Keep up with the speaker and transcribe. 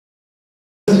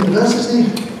University,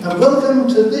 and welcome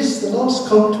to this, the last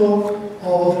CogTalk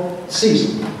of the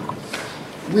season.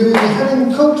 We will be having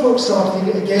CogTalk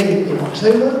starting again in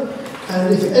October,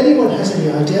 and if anyone has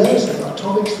any ideas about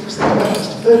topics which they would like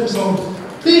us to focus on,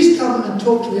 please come and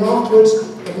talk to me afterwards,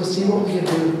 and we'll see what we can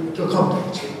do to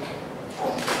accommodate you.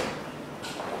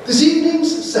 This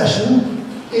evening's session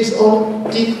is on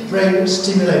deep brain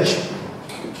stimulation.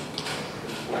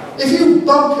 If you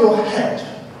bump your head,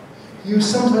 you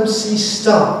sometimes see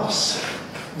stars.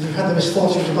 If you've had the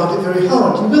misfortune to bump it very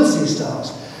hard, you will see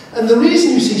stars. And the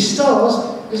reason you see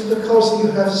stars is because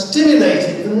you have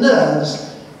stimulated the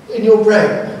nerves in your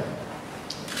brain.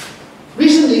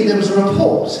 Recently there was a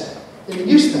report in the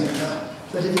newspaper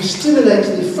that if you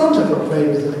stimulate the front of your brain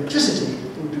with electricity,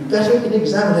 it would do better in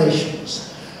examinations.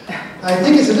 I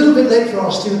think it's a little bit late for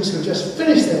our students who have just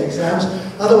finished their exams,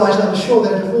 otherwise I'm sure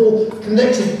they'd have all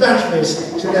connected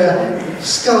batteries to their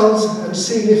skulls and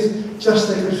seen if just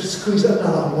they could squeeze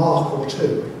another mark or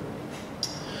two.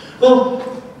 Well,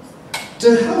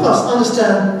 to help us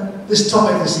understand this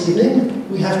topic this evening,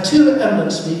 we have two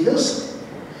eminent speakers.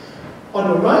 On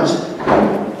your right,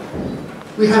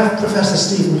 we have Professor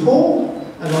Stephen Hall,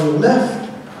 and on your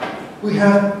left, we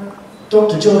have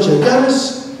Dr. Giorgio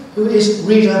Ganis, who is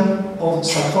reader of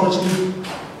psychology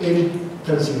in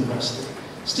Plymouth University.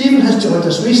 Stephen has joined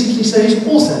us recently, so he's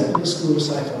also in the School of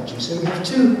Psychology. So we have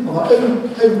two of our own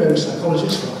homegrown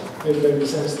psychologists, well, homegrown in the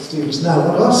sense that Stephen is now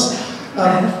one of us,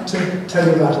 to tell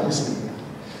you about it this evening.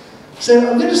 So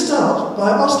I'm going to start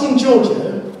by asking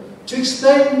Giorgio to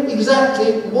explain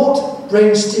exactly what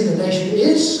brain stimulation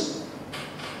is,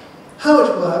 how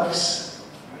it works,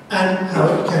 and how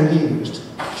it can be used.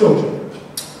 Giorgio.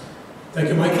 Thank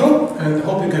you, Michael, and I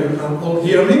hope you can all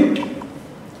hear me.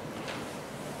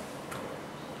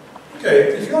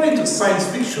 Okay, if you're into science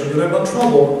fiction, you'll have no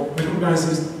trouble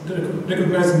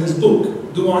recognizing this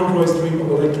book, Do Androids Dream of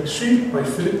Electric Sheep by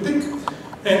Philip Dick.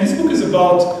 And this book is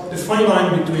about the fine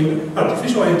line between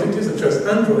artificial entities such as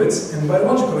androids and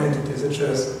biological entities such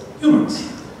as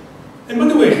humans. And by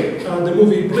the way, the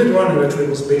movie Blade Runner actually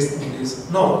was based on this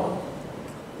novel.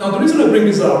 Now the reason I bring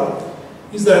this up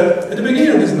is that at the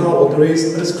beginning of this novel there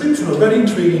is a description of a very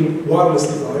intriguing wireless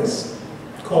device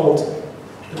called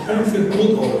the Penfield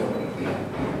mood organ.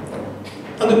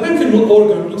 And the Penfield mood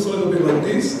organ looks a little bit like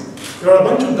this. There are a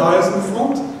bunch of dials in the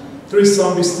front, there is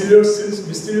some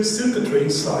mysterious circuitry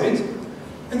inside,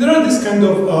 and there are these kind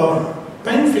of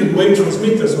Penfield wave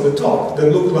transmitters on the top that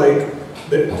look like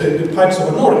the pipes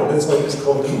of an organ. That's why it's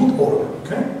called the mood organ.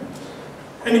 Okay?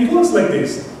 And it works like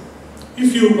this.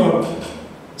 If you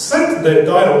set the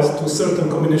dials to a certain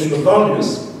combination of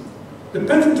values, the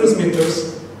Penfield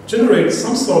transmitters generate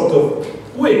some sort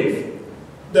of wave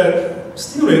that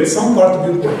stimulates some part of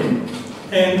your brain,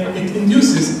 and it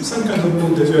induces some kind of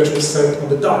mood that you actually set on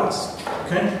the dials.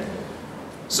 Okay?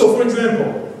 So, for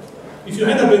example, if you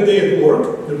had a bad day at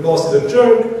work, your boss is a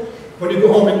jerk, when you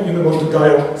go home you may want to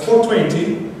dial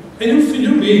 420, and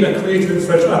you'll be in a creative and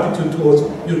fresh attitude towards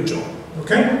your job.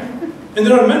 Okay? And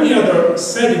there are many other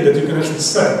settings that you can actually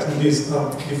set in this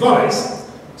device,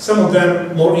 some of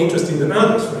them more interesting than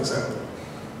others, for example.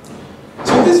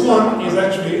 So this one is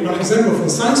actually an example from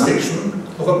science fiction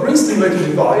of a brain stimulating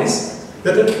device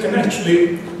that can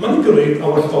actually manipulate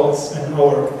our thoughts and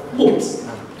our moods.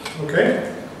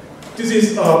 Okay?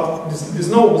 This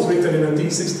novel was written in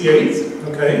 1968,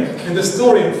 okay? And the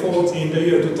story unfolds in the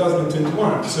year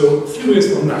 2021, so a few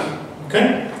years from now.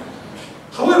 Okay?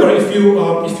 However, if you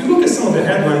look at some of the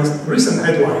headlines, recent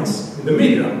headlines in the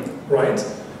media, right,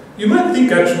 you might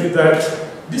think actually that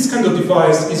this kind of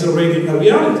device is already a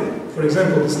reality. For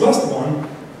example, this last one,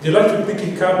 the electric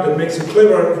thinking cap that makes you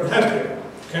clever and happier.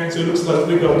 Okay, so it looks like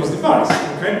we got this device.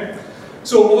 Okay,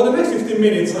 so over the next 15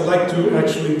 minutes, I'd like to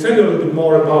actually tell you a little bit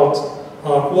more about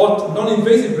what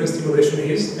non-invasive brain stimulation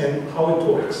is and how it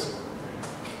works.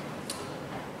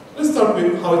 Let's start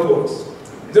with how it works.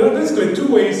 There are basically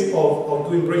two ways of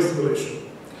doing brain stimulation.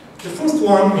 The first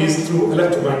one is through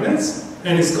electromagnets,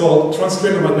 and it's called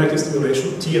transcranial magnetic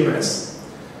stimulation, TMS.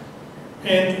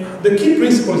 And the key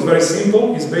principle is very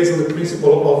simple. It's based on the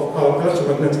principle of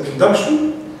electromagnetic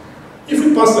induction. If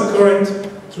we pass a current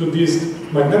through this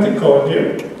magnetic coil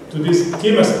here, to this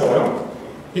TMS coil,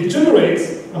 it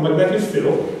generates a magnetic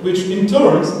field, which in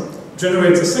turn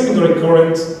generates a secondary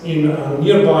current in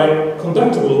nearby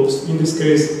conductor loops, in this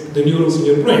case, the neurons in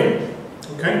your brain.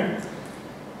 Okay?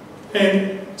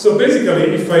 And so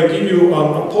basically, if I give you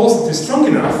a pulse that is strong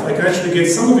enough, I can actually get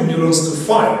some of the neurons to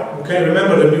fire. Okay?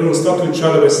 Remember, the neurons talk to each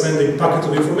other by sending packets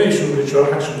of information, which are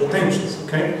action potentials.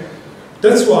 Okay?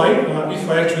 That's why, if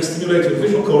I actually stimulate your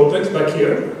visual cortex back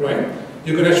here, right,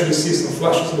 you can actually see some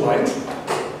flashes of light.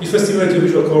 if I stimulate your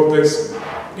visual cortex,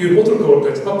 your motor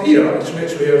cortex, up here, I can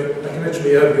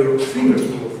actually have your fingers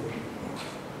move.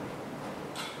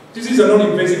 This is a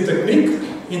non-invasive technique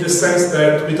in the sense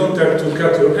that we don't have to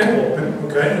cut your hand open,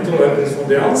 okay? It all happens from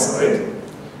the outside.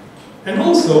 And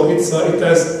also, it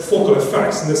has focal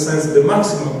effects in the sense that the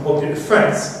maximum of the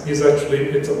effects is actually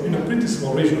in a pretty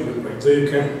small region of the brain, so you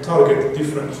can target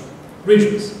different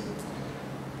regions.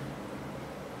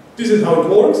 This is how it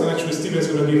works, and actually Steven is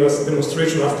going to give us a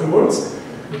demonstration afterwards.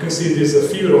 You can see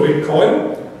this fever weight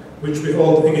coil, which we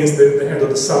hold against the head of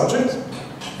the subject.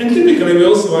 And typically we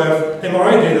also have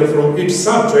MRI data from each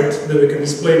subject that we can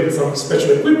display with some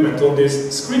special equipment on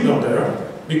this screen down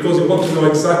there, because we want to know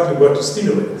exactly where to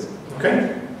stimulate.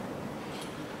 Okay?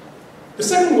 The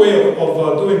second way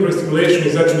of doing brain stimulation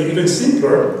is actually even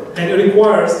simpler, and it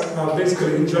requires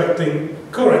basically injecting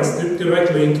currents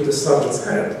directly into the subject's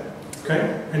head.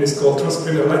 Okay? And it's called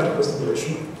transcranial electrical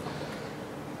stimulation.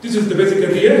 This is the basic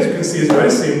idea. As you can see, it's very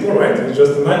simple, right? It's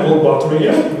just a 9-volt battery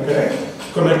here, okay,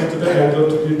 connected to the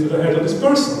head of this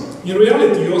person. In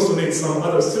reality, you also need some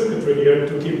other circuitry here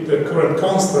to keep the current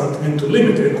constant and to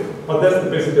limit it, but that's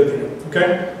the basic idea,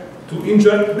 okay? To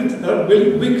inject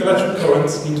weak electric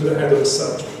currents into the head of the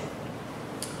subject.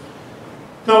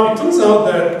 Now, it turns out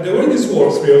that the way this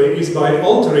works really is by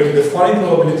altering the firing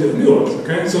probability of neurons.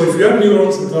 Okay, so if you have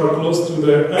neurons that are close to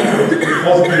the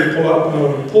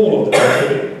positive pole of the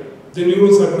battery, the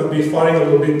neurons are going to be firing a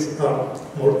little bit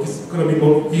more. It's going to be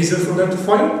more easier for them to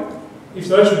fire. If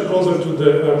they're actually closer to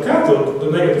the cathode,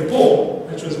 the negative pole,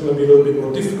 actually it's going to be a little bit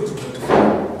more difficult for them to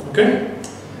fire. Okay,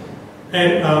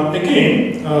 and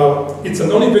again, it's a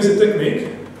non-invasive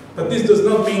technique. But this does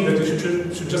not mean that you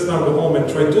should just now go home and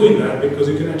try doing that, because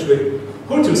you can actually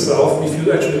hurt yourself if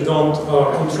you actually don't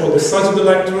control the size of the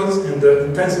electrodes and the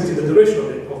intensity, the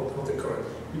duration of the current.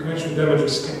 You can actually damage your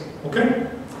skin. Okay?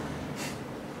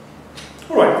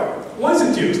 Alright, why is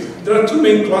it used? There are two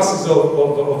main classes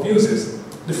of uses.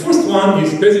 The first one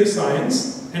is basic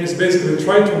science, and it's basically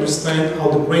trying to understand how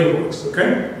the brain works.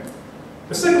 Okay?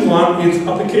 The second one is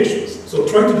applications. So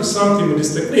trying to do something with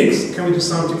these techniques. Can we do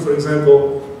something, for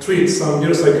example, treat some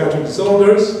neuropsychiatric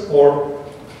disorders or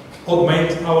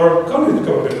augment our cognitive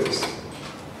capabilities?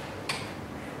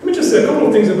 Let me just say a couple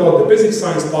of things about the basic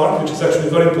science part, which is actually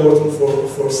very important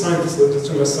for scientists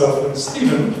like myself and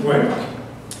Stephen, right?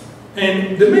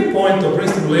 And the main point of brain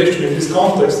stimulation in this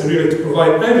context is really to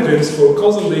provide evidence for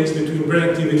causal links between brain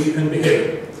activity and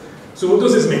behavior. So what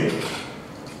does this mean?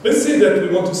 Let's say that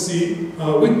we want to see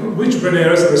which brain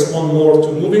areas respond more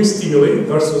to moving stimuli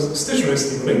versus stationary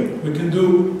stimuli. We can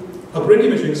do a brain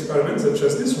imaging experiment, such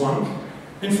as this one,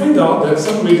 and find out that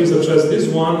some regions, such as this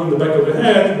one in the back of the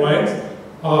head, right,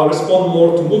 respond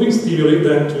more to moving stimuli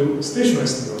than to stationary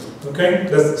stimuli. Okay,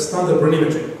 that's standard brain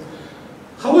imaging.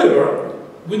 However,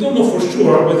 we don't know for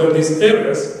sure whether these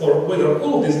areas, or whether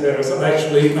all of these areas are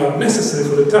actually necessary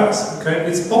for the task. Okay?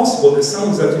 It's possible that some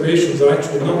of these activations are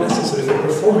actually not necessary for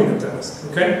performing the task.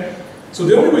 Okay? So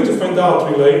the only way to find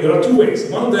out, really, there are two ways.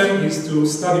 One of them is to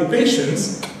study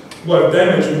patients who have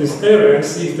damage in this area and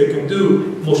see if they can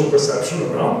do motion perception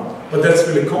around, but that's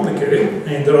really complicated,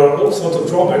 and there are all sorts of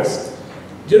drawbacks.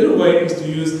 The other way is to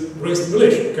use brain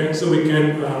stimulation. Okay? So we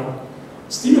can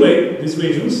stimulate these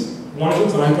regions, one at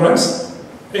a time perhaps,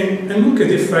 and look at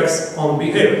the effects on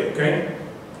behavior, okay?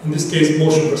 In this case,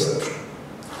 motion perception.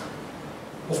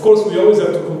 Of course, we always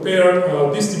have to compare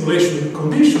this stimulation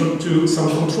condition to some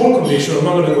control condition. I'm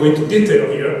not going to go into detail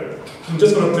here. I'm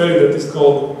just going to tell you that it's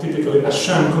called typically a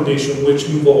sham condition, which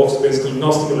involves basically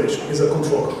no stimulation. It's a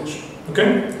control condition,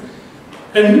 okay?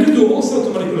 And we can do all sorts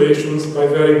of manipulations by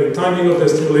varying the timing of the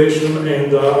stimulation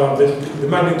and the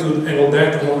magnitude and all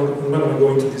that. I'm not going to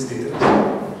go into these details.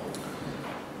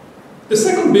 The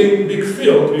second big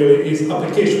field really is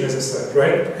application, as I said,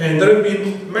 right? And there have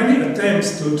been many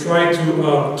attempts to try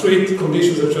to treat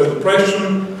conditions such as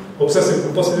depression, obsessive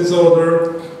compulsive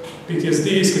disorder,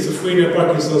 PTSD, schizophrenia,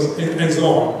 Parkinson's, and so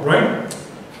on, right?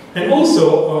 And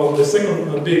also, the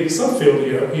second big subfield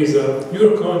here is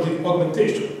neurocognitive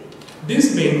augmentation.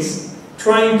 This means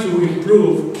trying to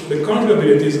improve the cognitive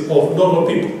abilities of normal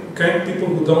people, okay? People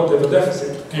who don't have a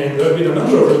deficit. And there have been a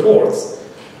number of reports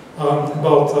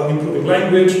about improving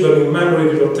language, learning memory,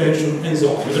 visual attention, and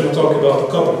so on. We're going to talk about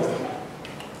a couple of them.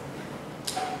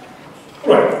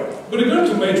 Alright, with regard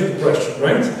to major depression,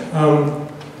 right?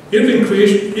 Irving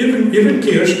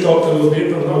Kirsch talked a little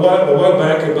bit a while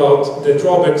back about the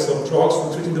drawbacks of drugs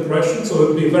for treating depression, so it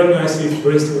would be very nice if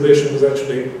brain stimulation was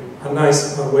actually a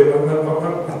nice way,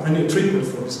 a new treatment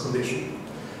for this condition.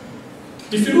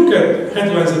 If you look at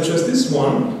headlines such as this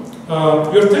one,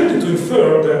 you're tempted to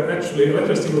infer that actually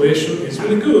electrostimulation is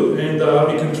really good and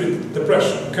it can treat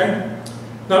depression, okay?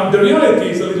 Now, the reality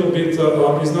is a little bit, is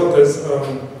not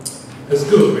as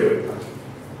good, really.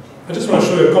 I just want to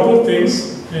show you a couple of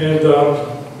things, and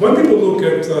when people look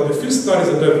at the few studies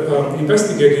that have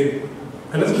investigated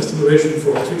electrical stimulation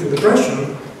for treating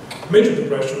depression, major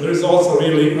depression, the results are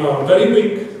really very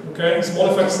weak, okay? Small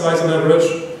effect size on average,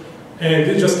 and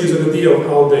it just gives an idea of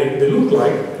how they look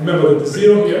like. Remember that the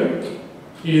zero here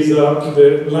is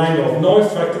the line of no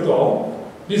effect at all.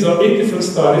 These are 8 different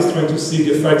studies trying to see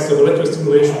the effects of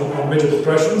electrostimulation on major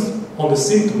depressions, on the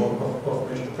symptom of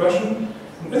major depression.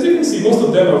 And as you can see, most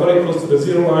of them are very close to the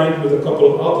zero line with a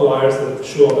couple of outliers that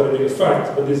show a very big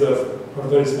effect, but these are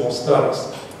very small studies.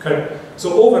 Okay?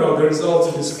 So overall, the results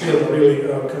in this field are really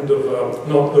kind of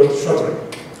not earth-shattering.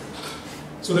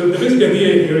 So the basic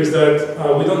idea here is that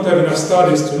we don't have enough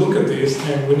studies to look at this,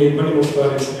 and we need many more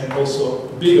studies and also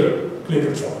bigger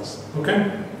clinical trials.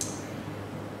 Okay?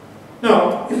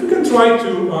 Now, if we can try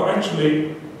to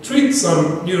actually treat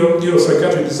some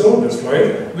neuropsychiatric disorders,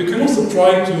 right, we can also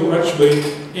try to actually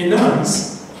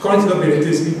enhance cognitive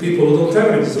abilities in people who don't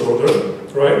have any disorder,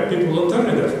 right, people who don't have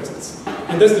any deficits.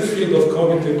 And that's the field of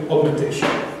cognitive augmentation.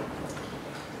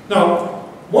 Now,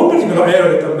 one particular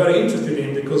area that I'm very interested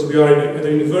in, because we are at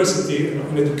a university,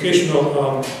 an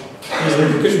educational, there's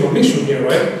an educational mission here,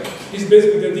 right, is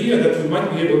basically the idea that we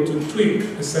might be able to tweak,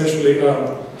 essentially,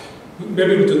 be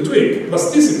able to tweak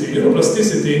plasticity,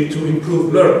 neuroplasticity to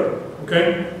improve learning,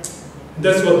 okay?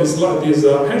 That's what this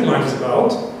headline is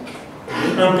about.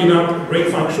 Amping up brain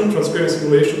function, transparent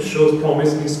simulation shows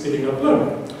promise in speeding up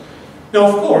learning. Now,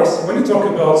 of course, when you talk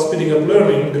about speeding up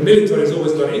learning, the military is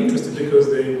always very interested because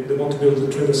they want to be able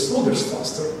to train their soldiers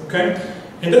faster, okay?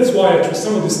 And that's why actually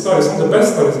some of these studies, some of the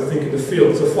best studies I think in the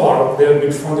field so far, they have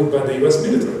been funded by the US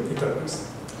military intelligence.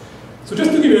 So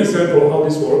just to give you an example of how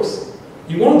this works,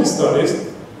 in one of these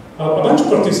studies, a bunch of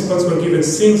participants were given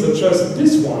scenes such as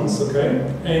these ones, okay,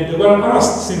 and they were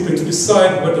asked simply to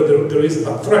decide whether there is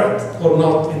a threat or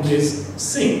not in this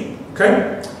scene,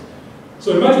 okay?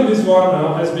 So imagine this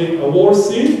one has been a war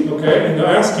scene, okay, and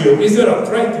I ask you, is there a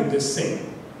threat in this scene?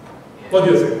 What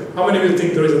do you think? How many of you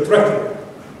think there is a threat in it?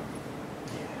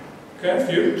 Okay, a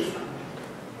few.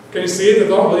 Can you see it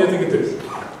at all? What do you think it is?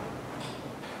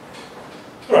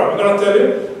 Alright, I'm going to tell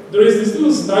you. There is this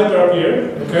little sniper up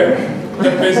here, okay,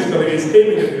 that basically is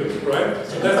aiming at you, right?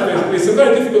 So that's basically, it's a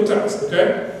very difficult task,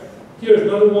 okay? Here is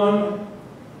another one.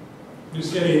 Do you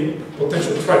see any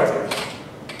potential threat here?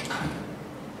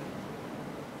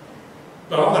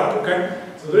 No, that, okay?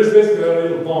 So there is basically a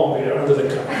little bomb here under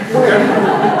the car,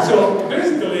 okay? So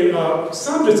basically,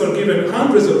 subjects are given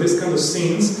hundreds of these kind of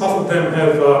scenes. Half of them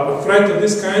have a threat of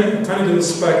this kind, a tiny little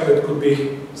speck that could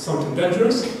be something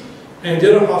dangerous. And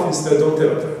the other half instead don't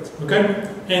have a threat, okay?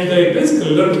 And they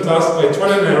basically learn the task by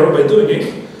trial and error by doing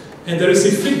it, and they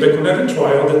receive feedback on every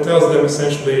trial that tells them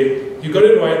essentially, you got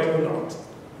it right or not,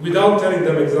 without telling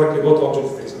them exactly what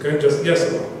object it is, okay? Just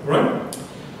yes or no, right?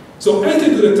 So as they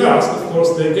do the task, of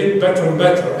course, they get better and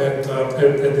better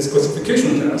at this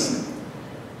classification task.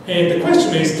 And the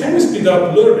question is, can we speed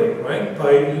up learning, right,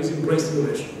 by using brain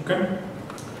stimulation, okay?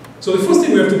 So the first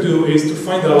thing we have to do is to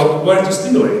find out where to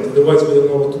stimulate, otherwise we don't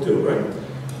know what to do, right?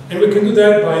 And we can do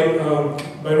that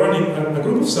by running a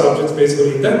group of subjects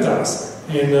basically in that task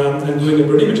and doing a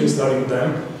brain imaging study with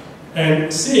them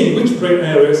and seeing which brain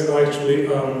areas are actually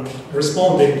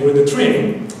responding during the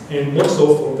training and more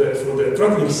so for the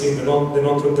threatening scene, the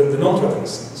non-threatening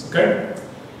scenes, okay?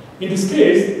 In this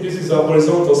case, this is a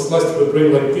horizontal slice to the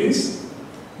brain like this.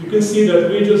 You can see that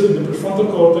regions in the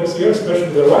prefrontal cortex here, especially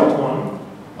the right one,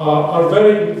 are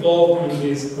very involved in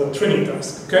this training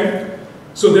task, okay?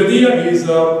 So the idea is,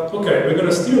 okay, we're going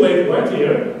to stimulate right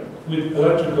here with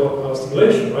electrical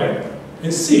stimulation, right?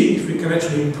 And see if we can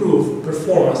actually improve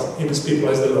performance in this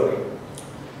peopleized learning.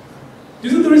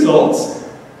 These are the results.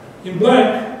 In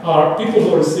black are people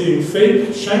who are receiving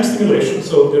fake sham stimulation,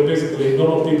 so they're basically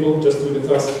normal people just doing the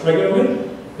task regularly.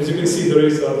 As you can see, there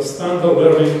is a standard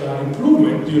learning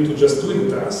improvement due to just doing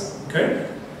the task, okay?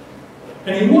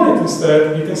 And in white,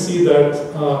 instead, you can see that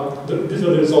these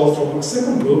are the results from a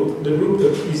second group, the group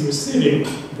that is receiving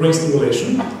brain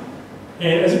stimulation.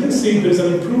 And as you can see, there is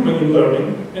an improvement in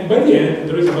learning, and by the end,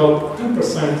 there is about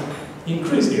 10%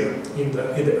 increase here in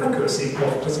the accuracy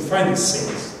of classifying these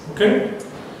scenes, okay?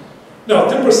 Now,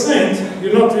 10%,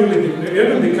 you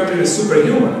haven't become really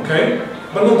superhuman, okay?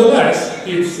 But nonetheless,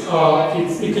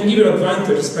 it can give you an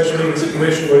advantage, especially in a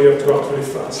situation where you have to act really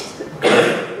fast,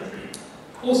 okay?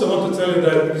 Also, I want to tell you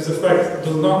that this effect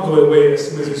does not go away as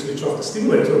soon as you switch off the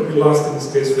stimulator. It lasts, in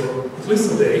this case, for at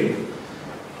least a day.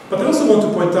 But I also want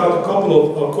to point out a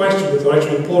couple of questions that are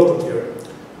actually important here.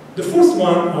 The first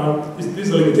one is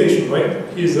a limitation, right?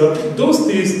 Is those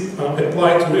these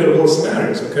apply to real-world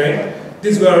scenarios, okay?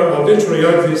 These were virtual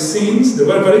reality scenes. They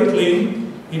were very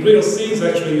clean. In real scenes,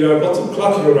 actually, you have lots of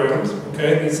clutter around,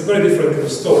 okay? It's a very different kind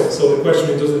of story. So the question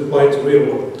is, does it apply to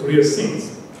real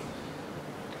scenes?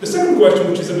 The second question,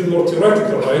 which is a bit more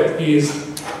theoretical, right, is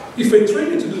if I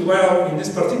train you to do well in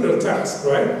this particular task,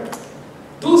 right,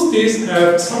 those things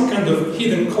have some kind of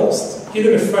hidden cost,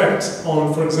 hidden effect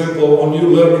on, for example, on you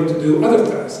learning to do other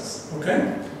tasks,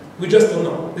 okay? We just don't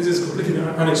know. This is completely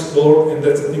unexplored, and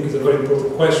that, I think, is a very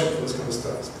important question for this kind of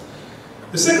studies.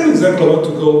 The second example I want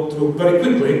to go through very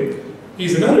quickly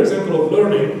is another example of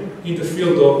learning in the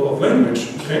field of language,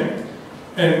 okay?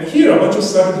 And here, a bunch of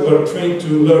scientists were trained to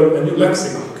learn a new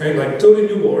lexicon, okay? Like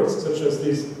 30 new words, such as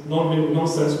this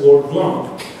nonsense word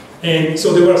blanc. And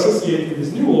so they were associating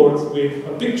these new words with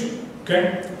a picture,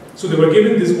 okay? So they were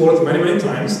given these words many, many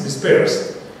times, these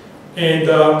pairs. And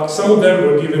some of them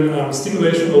were given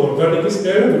stimulation over Wernicke's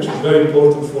area, which is very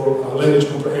important for language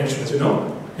comprehension, as you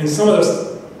know. And some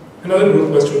others, another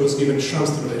group was given sham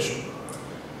stimulation.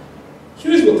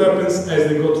 Here is what happens as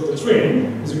they go to the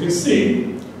training. As you can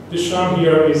see, the sham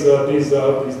here is this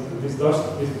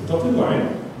dotted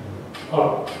line.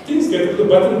 Things get a little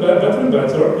better and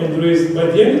better, and there is, by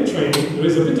the end of training, there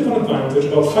is a bit of an advantage,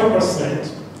 about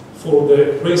 5% for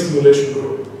the brain stimulation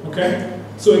group, okay?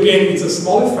 So again, it's a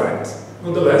small effect.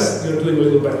 Nonetheless, you're doing a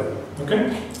little better,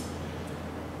 okay?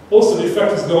 Also, the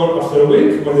effect is gone after a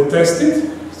week when they test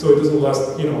it, so it doesn't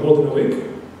last, more than a week.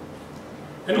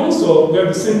 And also, we have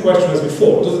the same question as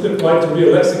before. Does it apply to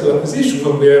real lexical acquisition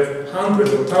when we have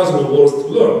hundreds or thousands of words to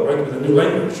learn, right, with a new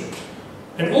language?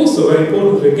 And also, very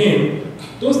importantly again,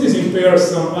 does this impair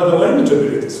some other language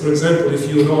abilities? For example, if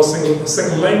you know a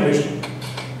second language,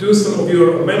 do some of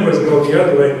your memories about the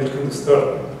other language kind of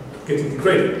start getting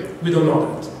degraded? We don't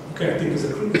know that. Okay, I think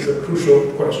it's a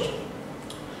crucial question.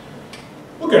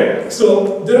 Okay,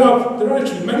 so there are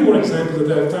actually many more examples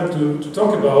that I have time to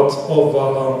talk about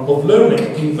of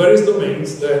learning in various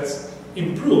domains that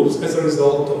improves as a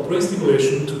result of brain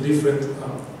stimulation to different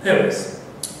areas.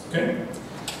 Okay.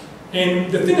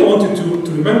 And the thing I want you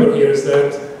to remember here is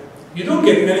that you don't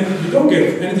get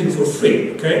anything for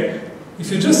free, okay?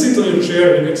 If you just sit on your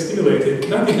chair and get stimulated,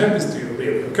 nothing happens to you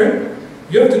really, okay?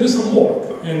 You have to do some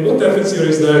work. And what happens here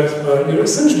is that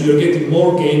you're getting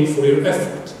more gain for your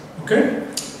effort, okay?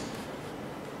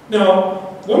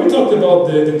 Now, when we talked about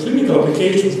the clinical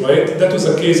applications, right, that was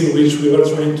a case in which we were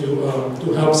trying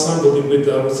to help somebody with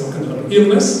some kind of an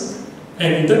illness.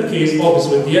 And in that case,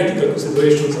 obviously, the ethical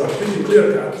considerations are pretty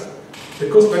clear-cut. The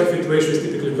cost-benefit ratio is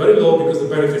typically very low because the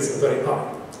benefits are very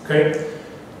high, okay?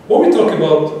 When we talk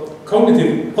about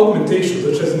cognitive augmentation,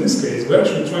 such as in this case, we're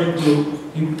actually trying to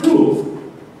improve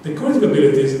the cognitive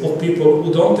abilities of people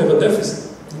who don't have a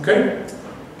deficit, okay?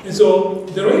 And so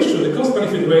the ratio, the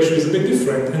cost-benefit ratio is a bit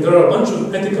different, and there are a bunch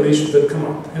of ethical issues that come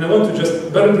up. And I want to just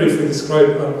very briefly describe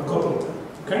a couple of them,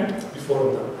 okay, before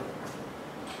I'm done.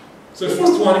 So the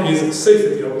first one is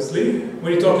safety, obviously.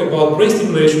 When you talk about brain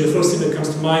stimulation, the first thing that comes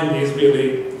to mind is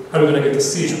really, are we going to get a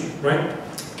seizure, right?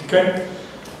 Okay?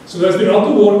 So there's been a lot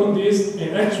of work on this,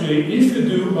 and actually, if you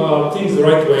do things the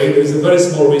right way, there is a very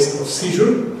small risk of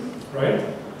seizure, right?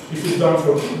 If it's done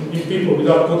in people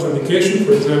without contraindication,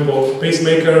 for example,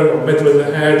 pacemaker or metal in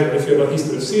the head, or if you have a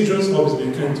history of seizures, obviously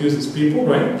you can't use these people,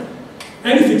 right?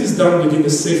 And if it is done within the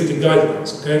safety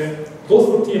guidelines, okay?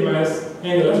 Both for TMS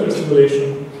and electrical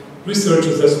stimulation,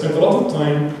 researchers have spent a lot of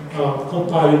time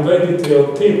compiling very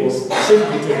detailed tables,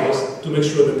 safety tables, to make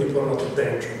sure that people are not in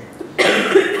danger.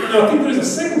 Now, I think there is a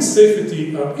second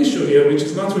safety issue here, which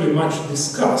is not really much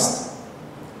discussed,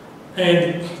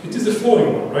 and it is the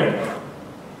following one, right?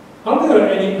 Are there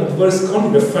any adverse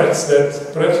cognitive effects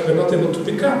that perhaps we're not able to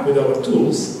pick up with our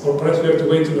tools, or perhaps we have to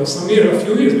wait a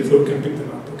few years before we can pick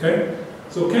them up, okay?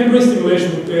 So can brain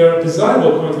stimulation impair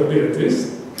desirable cognitive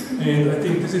abilities? And I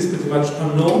think this is pretty much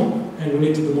unknown, and we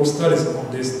need to do more studies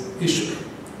on this issue,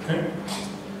 okay?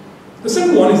 The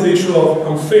second one is the issue of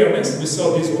unfairness. We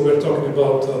saw this when we were talking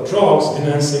about drugs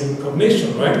enhancing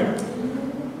cognition, right?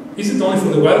 Is it only for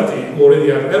the wealthy who already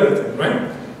have everything,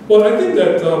 right? Well, I think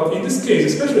that in this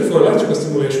case, especially for electrical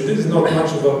stimulation, this is not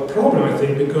much of a problem, I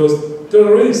think, because there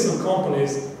are already some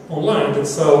companies online that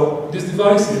sell these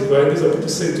devices, right? These are pretty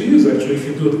safe to use, actually, if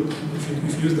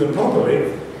you use them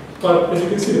properly. But as you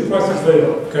can see, the price is very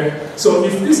low, okay? So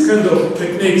if these kind of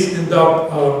techniques end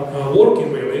up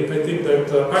working really, I think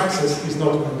that access is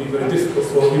not going to be very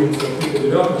difficult even for people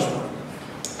without much money.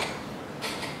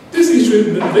 This issue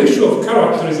issue of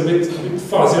character is a bit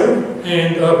fuzzier,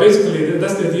 and basically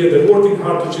that's the idea that working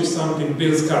hard to achieve something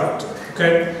builds character.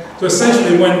 Okay, so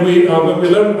essentially when we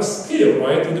learn a skill,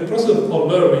 right, in the process of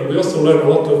learning, we also learn a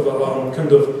lot of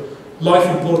kind of life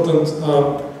important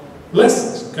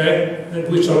lessons, okay,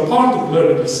 which are part of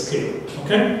learning the skill.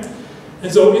 Okay,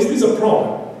 and so is this a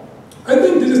problem? I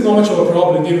think this is not much of a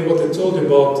problem given what I told you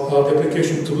about the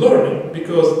application to learning,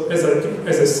 because as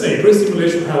I say, brain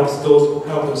stimulation helps those who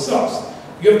help themselves.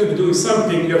 You have to be doing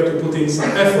something, you have to put in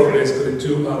some effort basically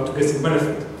to get some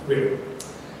benefit, really.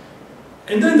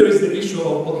 And then there is the issue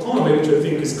of autonomy, which I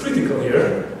think is critical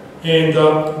here, and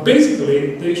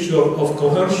basically the issue of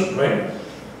coercion, right?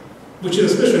 Which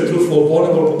is especially true for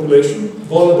vulnerable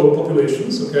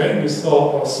populations, okay? We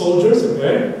saw soldiers,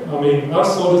 okay? I mean, our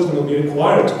soldiers will be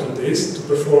required to do this, to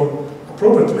perform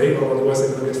appropriately, or otherwise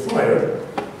they're going to get fired.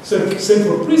 So, same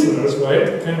for prisoners,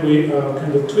 right? Can we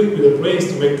kind of tweak with the brains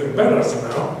to make them better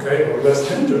somehow, okay? Or less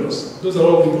dangerous? Those are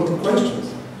all important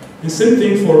questions. And same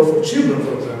thing for children,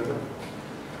 for example.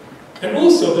 And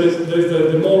also, there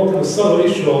is the more kind of subtle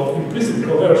issue of implicit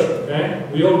coercion, okay?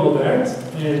 We all know that,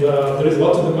 and there is a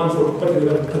lot of demand for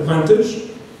competitive advantage.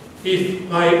 If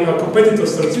my competitor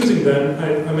starts using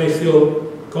them, I may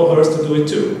feel coerced to do it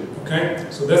too, okay?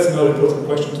 So that's another important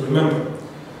question to remember.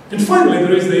 And finally,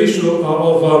 there is the issue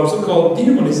of so-called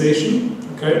dehumanization,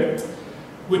 okay?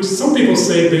 Which some people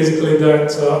say basically that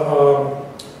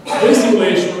brain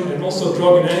stimulation and also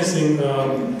drug enhancing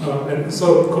and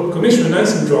so cognition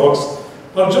enhancing drugs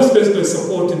are just basically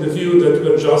supporting the view that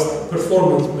we're just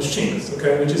performance machines,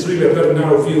 okay? Which is really a very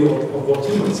narrow view of what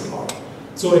humans are.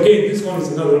 So again, this one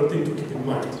is another thing to keep in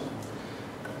mind.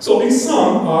 So in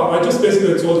sum, I just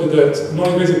basically told you that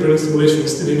non-invasive brain stimulation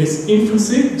is still in its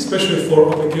infancy, especially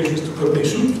for applications to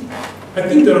cognition. I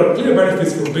think there are clear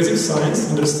benefits for basic science,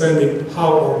 understanding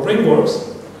how our brain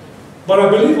works, but I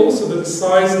believe also that the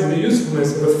size and the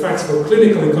usefulness of effects for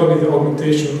clinical and cognitive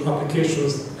augmentation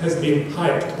applications has been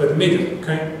hyped by the media,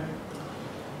 okay?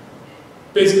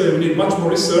 Basically, we need much more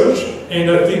research, and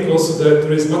I think also that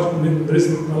there is a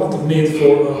lot of need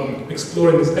for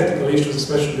exploring these ethical issues,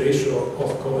 especially the issue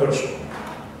of coercion.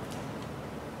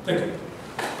 Thank you.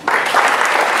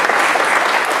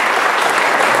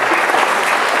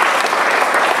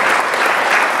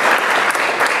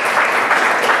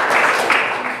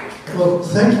 Well,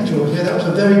 thank you, Giorgio. That was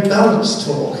a very balanced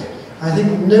talk. I think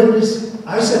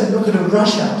I said I'm not going to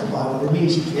rush out to buy one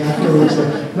immediately afterwards.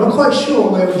 I'm not quite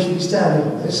sure where we should be standing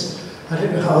on this. I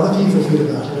don't know how other people feel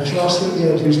about it. I shall ask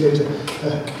the end who's going to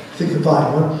think of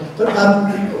buying one. But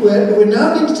we're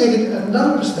now going to take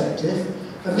another perspective.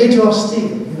 I'm going to ask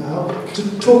Stephen now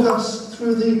to talk us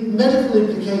through the medical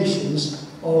implications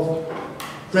of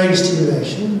brain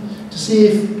stimulation to see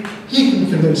if he can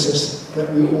convince us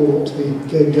that we all ought to be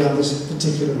going down this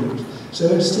particular route.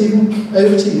 So, Stephen,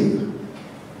 over to you.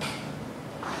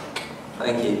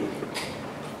 Thank you.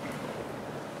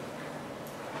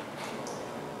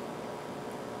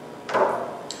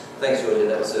 Thanks, Giorgio.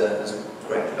 That was a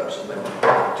great introduction. Made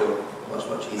my job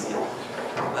much easier.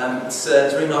 It's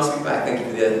really nice to be back. Thank you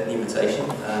for the invitation,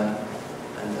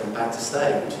 and back to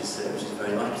stay, which is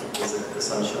very nice because the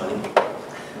sun's shining.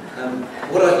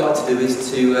 What I'd like to do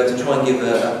is to try and give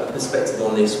a perspective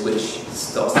on this, which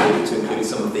starts to include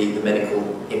some of the medical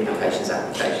implications,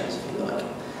 applications, if you like.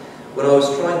 When I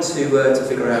was trying to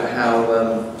figure out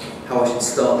how I should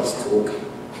start this talk,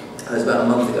 it was about a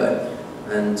month ago,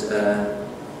 and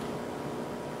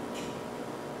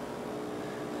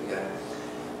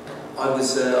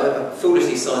I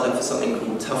foolishly signed up for something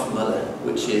called Tough Mudder,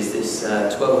 which is this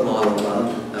 12-mile run,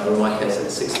 or in my case a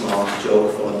 6-mile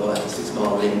jog followed by a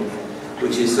 6-mile limb,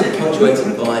 which is sort of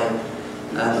punctuated by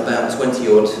about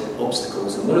 20-odd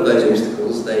obstacles. And one of those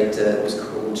obstacles was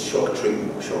called shock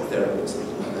treatment or shock therapy or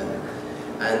something like that.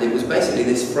 And it was basically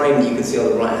this frame that you can see on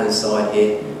the right-hand side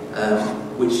here,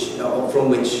 from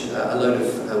which a load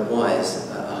of wires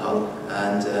are hung,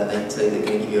 and they tell you they're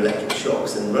going to give you electric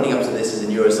shocks. And running up to this as a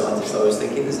neuroscientist, I was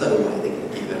thinking, there's no way they're going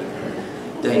to give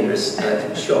you dangerous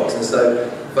electric shocks. And so,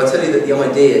 if I tell you that the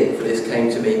idea for this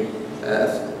came to me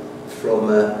from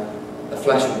a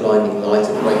flash of blinding light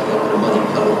and waking up in a muddy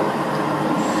puddle.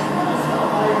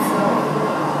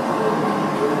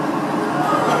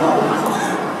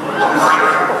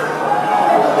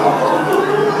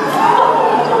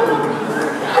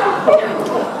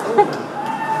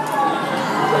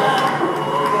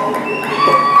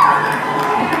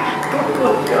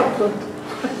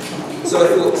 So I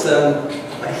thought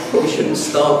I probably shouldn't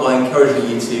start by encouraging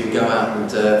you to go out and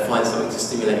find something to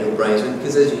stimulate your brains with,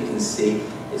 because as you can see,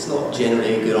 it's not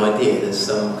generally a good idea. There's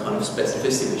some kind of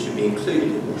specificity that should be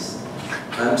included in this.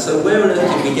 So where on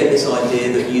earth did we get this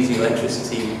idea that using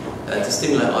electricity to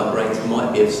stimulate our brains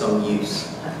might be of some use?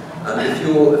 If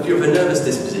you're of a nervous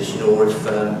disposition, or if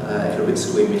you're a bit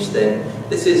squeamish, then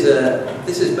this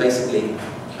is basically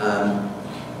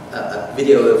a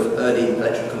video of early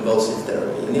electroconvulsive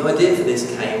therapy. And the idea for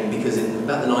this came because in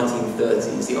about the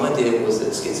 1930s, the idea was that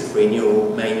schizophrenia,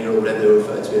 or mania, or whatever they were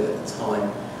referred to it at the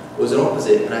time, was an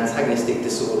opposite, an antagonistic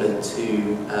disorder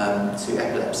to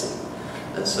epilepsy.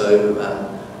 And so,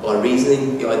 by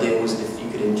reasoning, the idea was that if you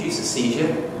could induce a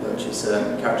seizure, which is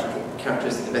a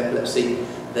characteristic of epilepsy,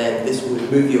 then this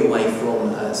would move you away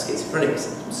from schizophrenic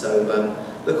symptoms. So,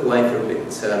 look away if you're a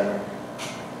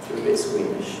bit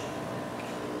squeamish.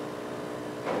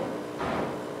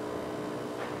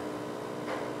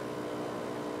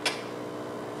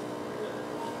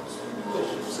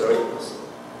 Sorry.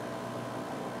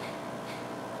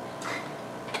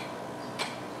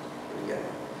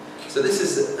 So this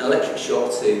is an electric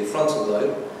shock to frontal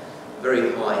lobe,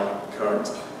 very high current,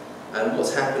 and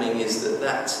what's happening is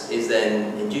that is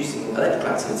then inducing electrical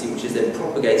activity, which is then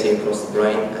propagating across the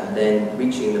brain and then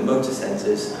reaching the motor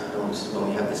centres, which is when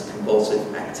we have this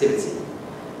convulsive activity.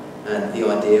 And the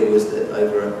idea was that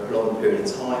over a long period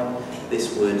of time,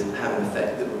 this would have an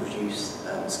effect that would reduce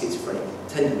schizophrenic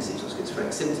tendencies or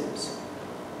schizophrenic symptoms.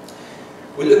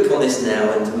 We look on this now,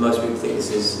 and most people think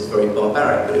this is very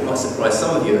barbaric, but it might surprise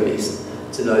some of you at least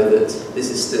to know that this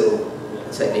is still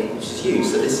a technique which is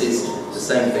used. So this is the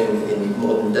same thing in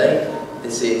modern day.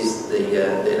 This is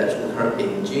the electrical current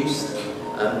being induced,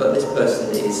 but this person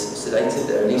is sedated,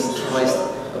 they're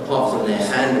anaesthetised, apart from their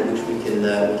hand, which we can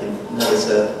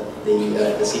monitor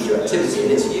the seizure activity,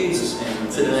 and it's used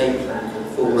today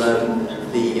for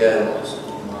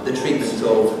the treatment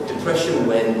of depression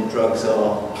when drugs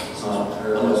are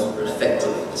not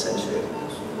effective, essentially.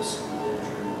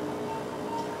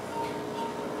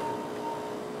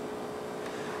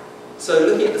 So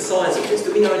looking at the science of this,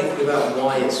 do we know anything about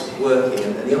why it's working?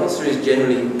 And the answer is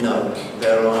generally no.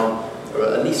 There are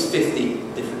at least 50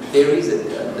 different theories.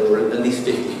 There were at least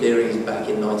 50 theories back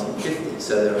in 1950,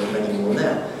 so there are many more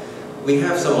now. We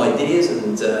have some ideas,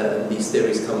 and these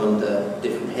theories come under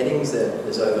different headings.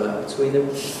 There's overlap between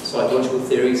them. Psychological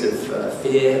theories of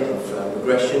fear, of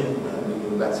regression,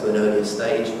 moving back to an earlier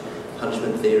stage,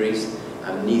 punishment theories,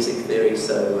 amnesic theories,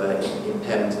 so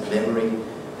impairment of memory,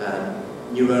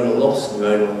 neuronal loss,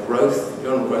 neuronal growth.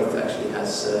 Neuronal growth actually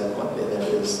has quite a bit of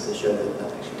evidence to show that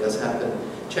that actually does happen.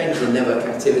 Changes in network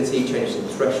activity, changes in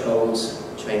thresholds,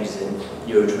 changes in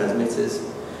neurotransmitters.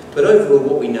 But overall,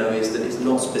 what we know is that it's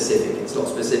not specific. It's not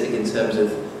specific in terms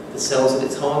of the cells that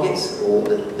it targets, or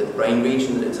the brain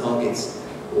region that it targets,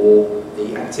 or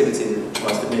the activity that it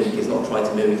tries to mimic. It's not trying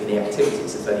to mimic any activity.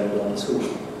 It's a fairly blunt tool.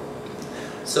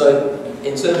 So,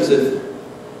 in terms of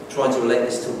trying to relate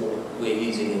this to what we're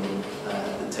using in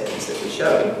the techniques that we're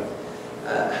showing,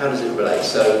 how does it relate?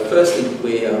 So, firstly,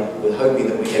 we're hoping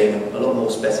that we're getting a lot more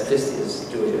specificity,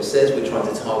 as Giorgio says. We're trying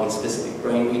to target specific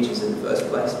brain regions in the first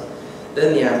place.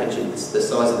 Then the amplitude, the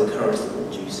size of the currents that we're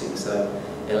inducing. So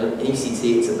in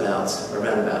ECT, it's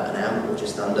around about an amp or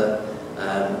just under.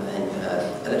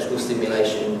 And electrical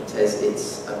stimulation test,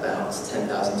 it's about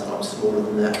 10,000 times smaller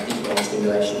than that. Deep brain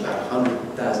stimulation, about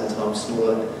 100,000 times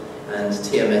smaller. And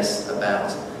TMS,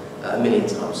 about 1,000,000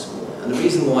 times smaller. And the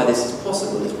reason why this is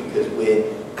possible is because we're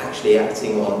actually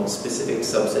acting on specific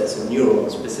subsets of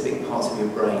neurons, specific parts of your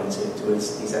brain to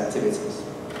elicit these activities.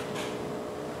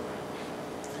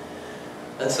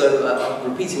 And so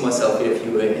I'm repeating myself here if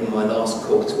you were in my last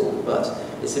CogTalk, but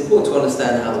it's important to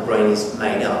understand how the brain is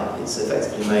made up. It's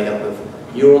effectively made up of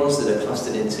neurons that are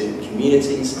clustered into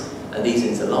communities, and these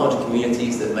into larger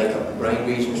communities that make up the brain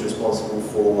regions responsible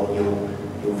for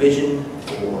your vision,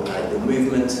 for your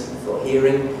movement, for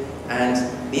hearing, and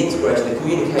the integration, the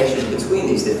communication between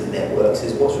these different networks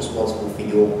is what's responsible for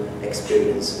your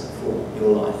experience, for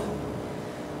your life.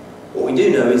 What we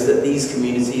do know is that these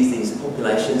communities, these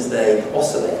populations, they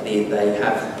oscillate, they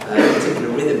have particular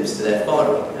rhythms to their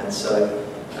firing, and so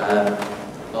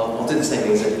I'll do the same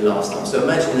thing as I did last time. So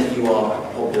imagine that you are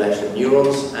a population of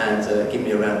neurons, and give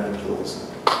me a round of applause.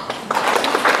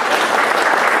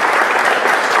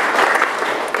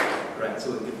 Great, it's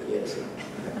all good for the editing.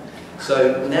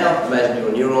 So now imagine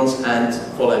you're neurons and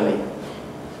follow me.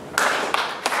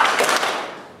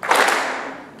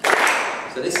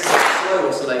 So this is a slow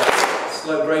oscillation,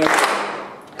 slow brain.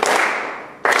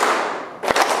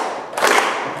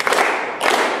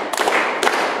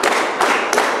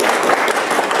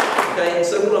 Okay, and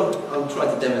so what I'm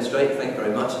trying to demonstrate, thank you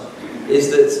very much, is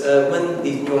that when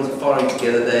these neurons are firing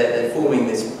together, they're forming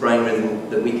this brain rhythm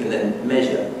that we can then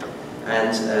measure. And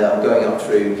and I'm going up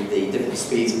through the different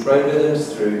speeds of brain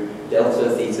rhythms, through delta,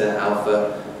 theta,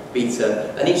 alpha,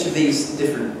 beta, and each of these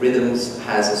different rhythms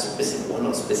has a specific, well,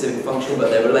 not specific function, but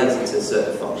they're related to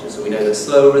certain functions. So we know that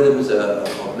slower rhythms are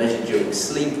measured during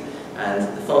sleep, and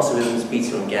the faster rhythms,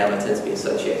 beta and gamma, tend to be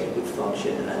associated with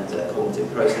function and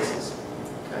cognitive processes.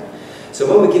 Okay. So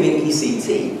when we're giving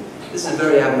ECT, this is a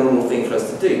very abnormal thing for us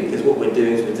to do, because what we're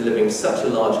doing is we're delivering such a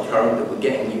large current that we're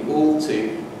getting you all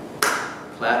to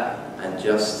clap and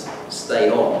just stay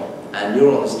on. And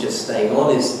neurons just staying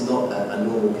on is not a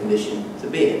normal condition to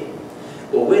be in.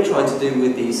 What we're trying to do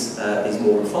with these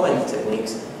more refined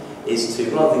techniques is to,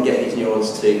 rather than get these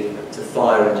neurons to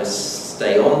fire and just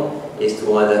stay on, is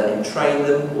to either entrain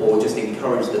them or just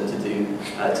encourage them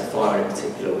to fire in a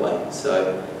particular way.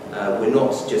 So we're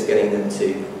not just getting them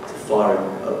to fire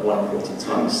at one point in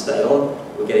time to stay on,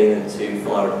 we're getting them to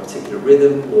fire in a particular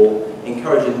rhythm or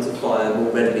encouraging them to fire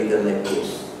more readily than they would.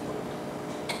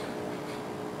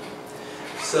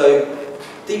 So,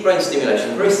 deep brain stimulation,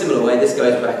 in a very similar way, this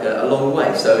goes back a long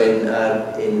way. So in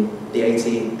the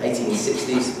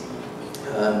 1860s,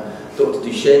 Dr.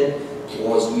 Duchenne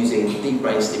was using deep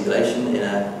brain stimulation in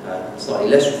a slightly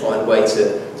less refined way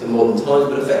to modern times,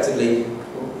 but effectively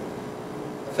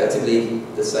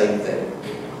the same thing.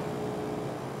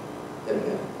 There we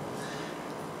go.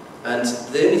 And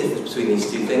the only difference between these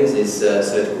two things is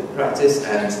surgical practice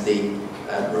and the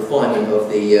refinement of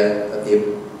the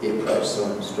approach. So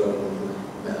I'm struggling with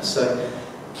the mouse. So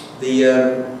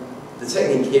the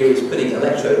technique here is putting an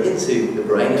electrode into the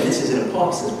brain, and this is in a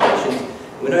Parkinson's patient.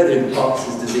 We know that in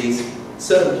Parkinson's disease,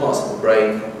 certain parts of the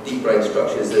brain, deep brain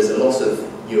structures, there's a loss of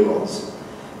neurons.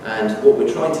 And what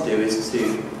we're trying to do is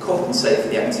to compensate for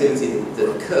the activity that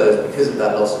occurs because of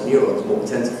that loss of neurons. What we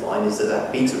tend to find is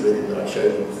that beta rhythm that I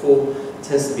showed you before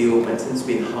tends to be augmented, tends to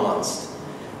be enhanced.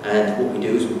 And what we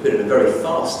do is we put in a very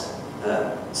fast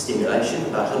stimulation,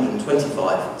 about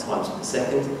 125 times per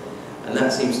second, and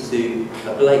that seems to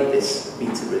ablate this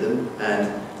beta rhythm and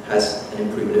has an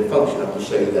improvement in function. I can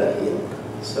show you that here.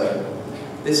 So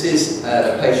this is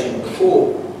a patient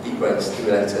before deep brain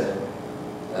stimulator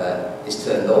is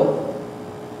turned on.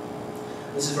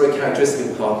 This is very characteristic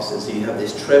of Parkinson's. So you have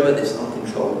this tremor, this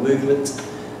uncontrolled movement,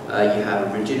 you have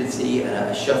a rigidity and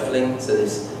a shuffling, so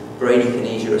this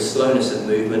bradykinesia, a slowness of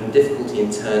movement, difficulty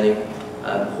in turning,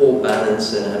 poor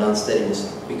balance and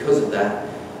unsteadiness because of that.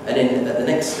 And then at the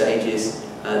next stages,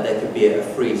 there could be a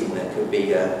freezing, there could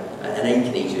be an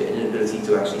akinesia, an inability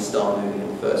to actually start moving in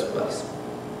the first place.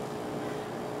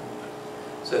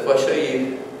 So if I show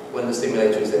you when the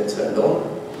stimulator is then turned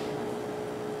on,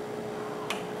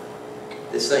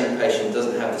 this same patient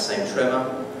doesn't have the same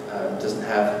tremor, doesn't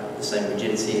have the same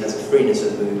rigidity, has a freeness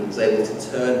of movement, is able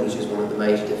to turn, which is one of the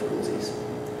major difficulties.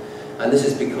 And this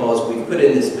is because we've put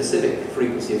in this specific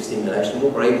frequency of stimulation.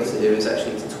 What we're able to do is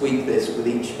actually to tweak this with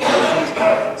each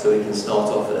patient, so we can start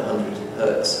off at 100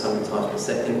 Hz, 100 times per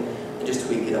second, and just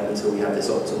tweak it up until we have this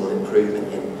optimal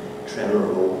improvement in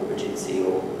tremor or rigidity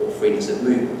or freeness of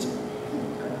movement.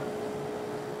 Okay.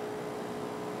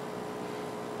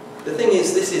 The thing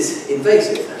is, this is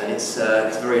invasive, and it's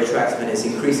very attractive, and it's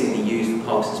increasingly used for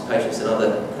Parkinson's patients and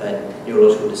other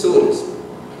neurological disorders.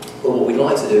 But what we'd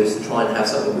like to do is to try and have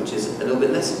something which is a little bit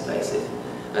less invasive.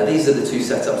 And these are the two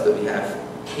setups that we have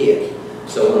here.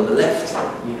 So on the left,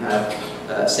 you have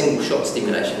single shot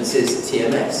stimulation. This is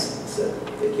TMS, it's the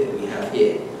kit that we have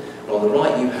here. And on the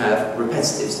right, you have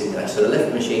repetitive stimulation. So the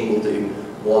left machine will do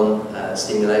one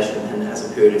stimulation and has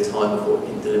a period of time before it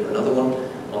can deliver another one.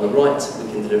 On the right,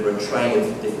 we can deliver a train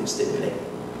of different stimuli.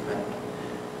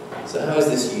 Okay. So how is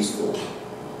this useful?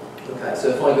 Okay, so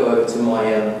if I go over to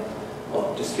my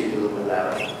I'll just speak a little bit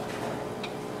louder.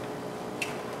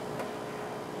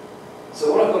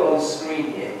 So what I've got on the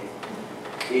screen here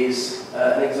is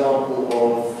an example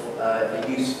of a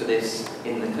use for this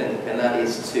in the clinic, and that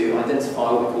is to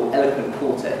identify what we call eloquent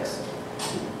cortex.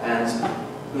 And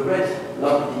the red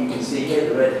lump that you can see here,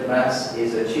 the red mass,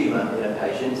 is a tumour in a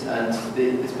patient, and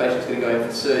this patient's going to go in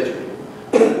for surgery.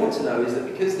 What we want to know is that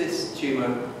because this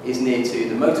tumour is near to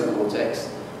the motor cortex,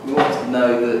 we want to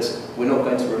know that we're not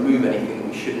going to remove anything that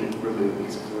we shouldn't remove,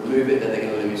 because if we remove it, then they're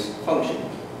going to lose function.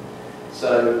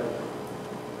 So,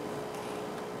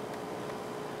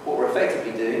 what we're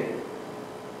effectively doing,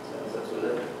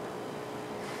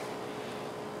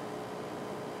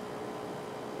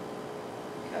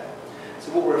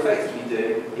 so what we're effectively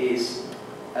doing is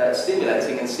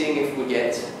stimulating and seeing if we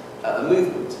get a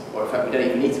movement, or in fact we don't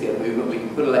even need to get a movement, we can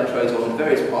put electrodes on in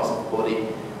various parts of the body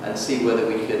and see whether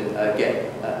we can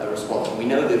get a response. And we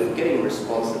know that if we're getting a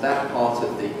response, that part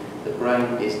of the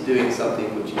brain is doing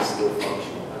something which is still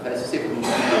functional. Okay, so see if we can do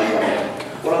that.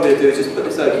 What I'm going to do is just put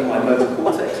this over my motor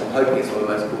cortex. I'm hoping it's on my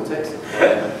motor cortex.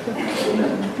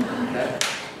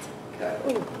 Okay.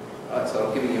 Right, so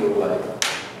I'm giving you a wave.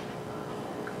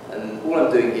 And all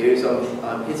I'm doing here is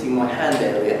I'm hitting my hand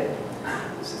area.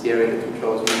 This is the area that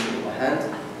controls movement of my hand.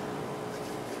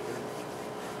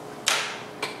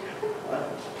 Right.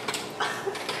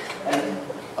 And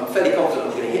I'm fairly confident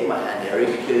I'm going to hit my hand area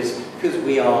because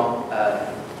we are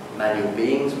manual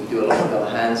beings, we do a lot with our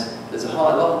hands. There's a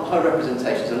high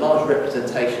representation, there's a large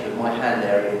representation of my hand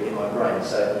area in my brain.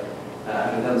 So,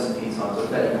 having done this a few times, I'm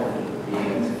fairly confident of being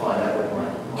able to find out where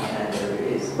my hand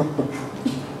area is. If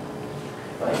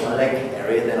I hit my leg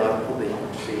area, then I'd probably be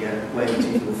waving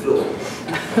to the floor.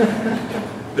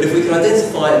 But if we can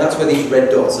identify, and that's where these red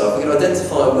dots are, if we can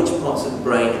identify which parts of the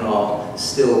brain are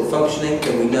still functioning,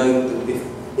 then we know that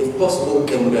if possible,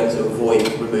 then we're going to avoid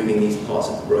removing these parts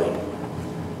of the brain.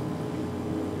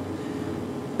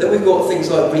 Then we've got things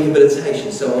like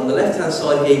rehabilitation. So on the left-hand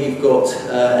side here, you've got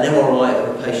an MRI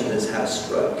of a patient that's had a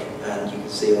stroke. And you can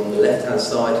see on the left-hand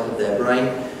side of their brain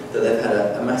that they've had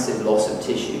a massive loss of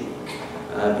tissue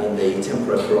in the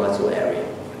temporoparietal area.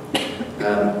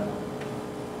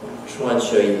 I'll try and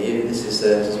show you here. This is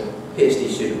a PhD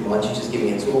student of mine. She's just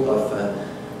giving a talk.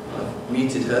 I've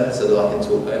muted her so that I can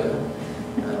talk over her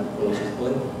while she's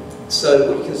pulling. So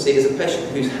what you can see is a patient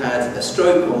who's had a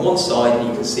stroke on one side, and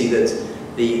you can see that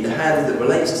the hand that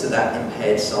relates to that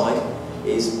impaired side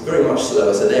is very much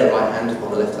slower. So their right hand on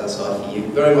the left-hand side for you,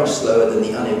 very much slower than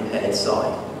the unimpaired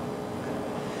side.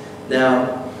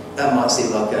 Now, that might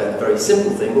seem like a very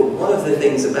simple thing, but one of the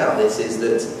things about this is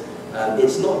that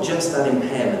it's not just that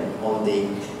impairment on the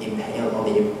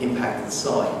impacted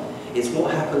side. It's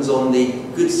what happens on the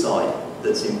good side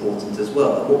that's important as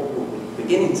well. And what we're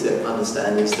beginning to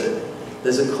understand is that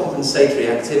there's a compensatory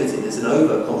activity, there's an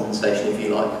overcompensation, if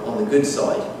you like, on the good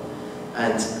side.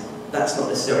 And that's not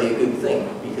necessarily a good thing,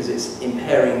 because it's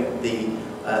impairing the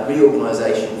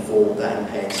reorganisation for that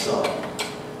impaired side.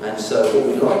 And so what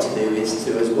we'd like to do is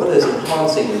to, as well as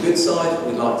enhancing the good side,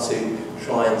 we'd like to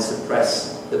try and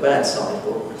suppress the bad side.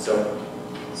 Oh, sorry,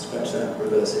 scratch that,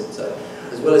 reverse it. So,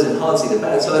 as well as enhancing the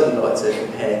bad side, we'd like to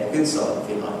impair the good side, if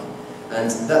you like. And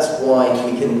that's why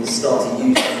we can start to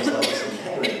use things like this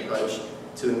impairment approach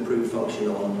to improve function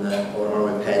on our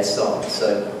impaired side.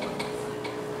 So,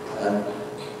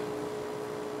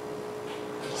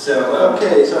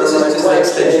 okay, so this is just an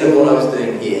extension of what I was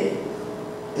doing here.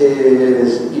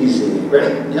 Is easy.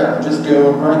 Ready? Yeah, just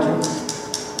go right through.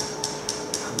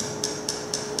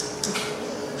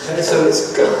 Okay, so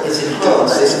it's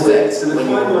enhanced this effect So the when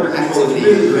fine motor you're control is actively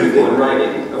really critical in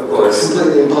writing, of course. It's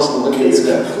completely impossible when you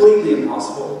completely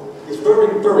impossible. It's very,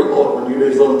 very odd when you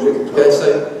really don't drink it. Okay, so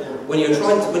when you're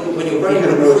trying to, when your brain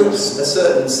recruits a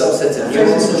certain subset of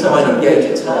neurons to try and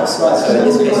engage a task, so in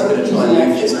this case, you're going to try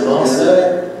and use this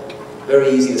master, very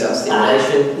easy without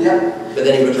stimulation. But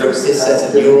then he recruits this set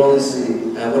of neurons,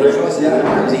 and when he tries to do it, it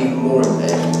becomes even more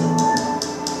impaired.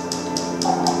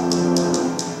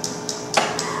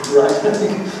 Right.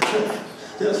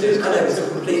 So it's unable to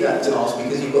complete that task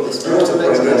because you've got this auto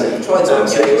program that you try to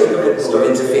engage or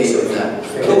interfere with that.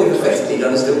 What we've effectively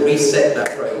done is to reset that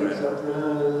program.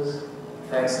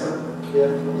 Excellent. Yeah,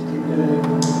 just keep doing it.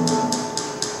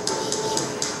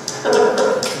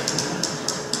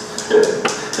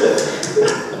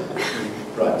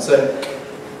 Right, so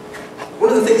one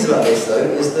of the things about this though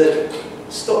is that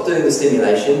stop doing the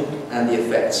stimulation and the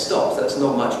effect stops. That's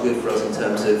not much good for us in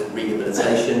terms of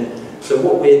rehabilitation. So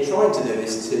what we're trying to do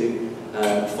is to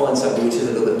find something which is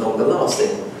a little bit longer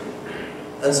lasting.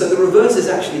 And so the reverse is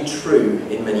actually true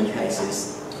in many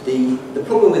cases. The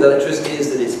problem with electricity is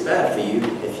that it's bad for you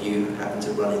if you happen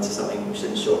to run into something which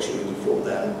then shocks you and you fall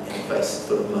down in a place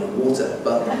full of muddy water.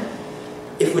 But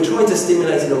if we're trying to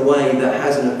stimulate in a way that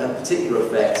has a particular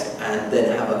effect and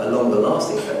then have a longer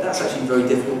lasting effect, that's actually very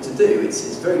difficult to do.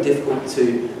 It's very difficult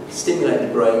to stimulate the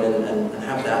brain and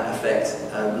have that effect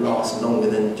last longer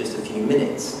than just a few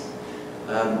minutes.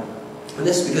 And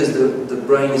this is because the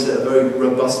brain is a very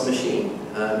robust machine.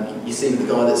 You see the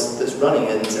guy that's running,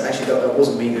 and actually that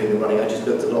wasn't me doing the running, I just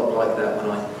looked a lot like that when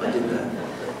I did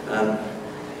that.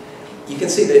 You can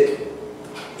see that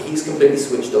he's completely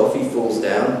switched off, he falls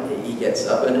down, he gets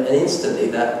up, and instantly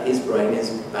that his brain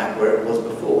is back where it was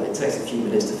before. It takes a few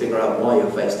minutes to figure out why you're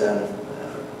face down in a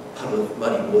puddle of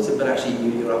muddy water, but actually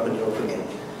you're up and you're up again.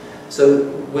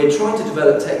 So we're trying to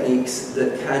develop techniques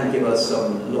that can give us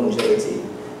some longevity.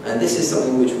 And this is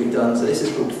something which we've done, so this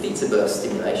is called theta burst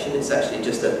stimulation. It's actually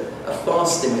just a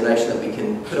fast stimulation that we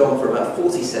can put on for about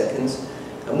 40 seconds.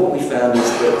 And what we found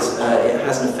is that it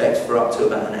has an effect for up to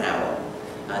about an hour.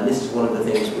 And this is one of the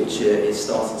things which is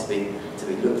starting to be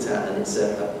be looked at, and it's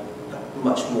a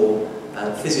much more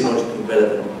physiologically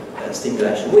relevant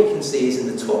stimulation. What you can see is in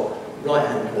the top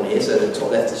right-hand corner here, so the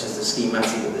top left is just a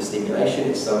schematic of the stimulation.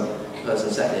 It's some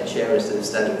person sat in a chair instead of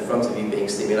standing in front of you being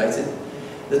stimulated.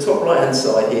 The top right-hand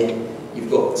side here, you've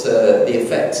got the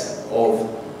effect of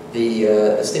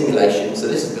the stimulation. So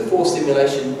this is before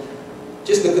stimulation.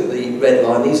 Just look at the red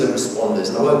line. These are responders,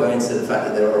 and I won't go into the fact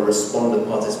that there are responder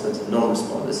participants and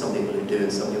non-responders. Some people who do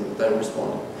and some people don't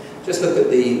respond. Just look at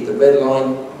the red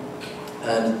line,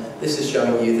 and this is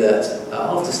showing you that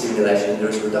after stimulation there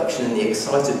is a reduction in the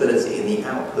excitability in the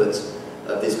output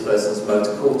of this person's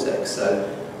motor cortex. So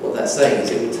what that's saying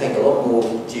is it would take a lot more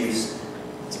juice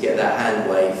to get that hand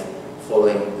wave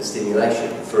following the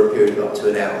stimulation for a period of up to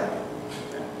an hour.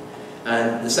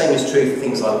 And the same is true for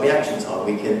things like reaction time.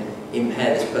 We can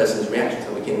impair this person's reaction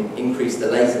time. We can increase the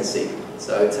latency,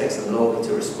 so it takes them longer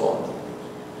to respond.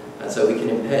 And so we can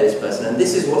impair this person. And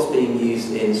this is what's being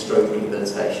used in stroke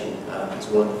rehabilitation. It's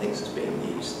one of the things that's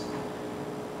being used.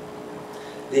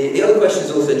 The other question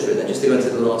is also true, then, just to go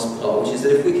into the last part, which is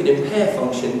that if we can impair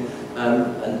function,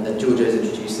 and Giorgio has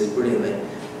introduced this brilliantly,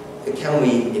 can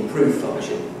we improve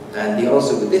function? And the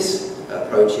answer with this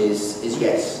approach is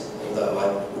yes, although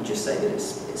I would just say that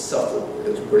it's subtle. It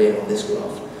looks brilliant on this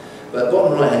graph. But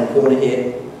bottom right-hand corner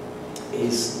here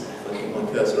is, if I get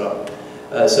my cursor up,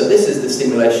 so this is the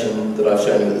stimulation that I've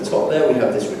shown you at the top there. We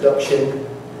have this reduction.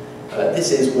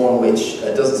 This is one which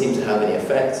doesn't seem to have any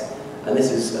effect. And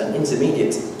this is an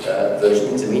intermediate version,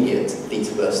 intermediate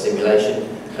theta burst stimulation.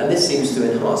 And this seems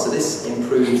to enhance. So this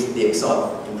improves the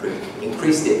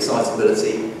increase the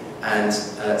excitability and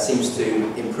seems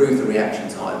to improve the reaction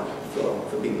time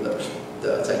for people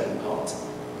that are taking part.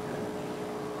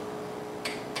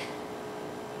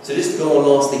 So just to go on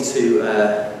lastly to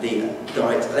the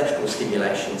direct electrical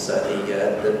stimulation, so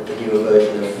the newer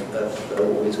version of what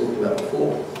we were talking about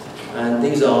before. And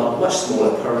these are much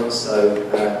smaller currents, so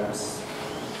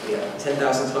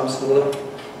 10,000 times smaller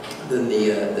than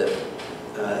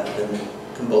than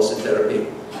convulsive therapy.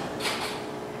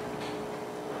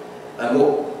 And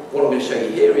what I'm going to show you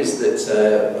here is that,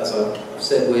 as I've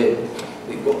said,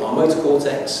 we've got our motor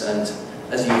cortex, and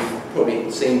as you've probably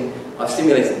seen, I've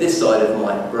stimulated this side of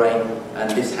my brain,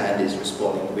 and this hand is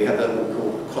responding. We have what we call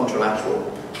a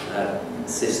contralateral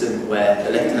system, where the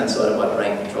left-hand side of my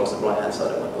brain controls the right-hand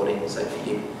side of my body, so for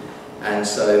you. And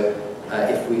so,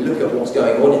 if we look at what's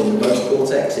going on in the motor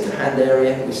cortex, in the hand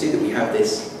area, we see that we have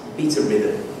this beta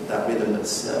rhythm, that rhythm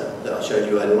that I showed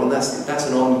you earlier on. That's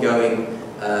an ongoing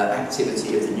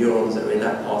activity of the neurons that are in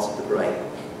that part of the brain.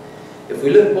 If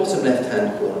we look bottom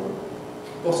left-hand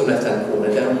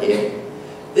corner down here,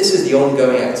 this is the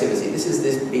ongoing activity. This is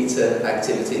this beta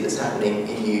activity that's happening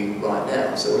in you right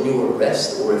now. So when you're at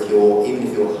rest, or even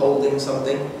if you're holding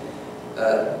something,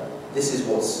 this is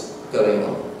what's going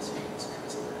on.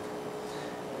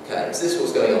 Okay, so this is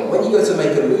what's going on. When you go to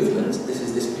make a movement, this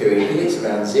is this period here, it's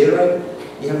around 0,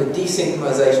 you have a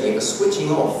desynchronization, you have a switching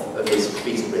off of this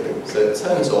beta rhythm. So it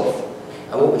turns off,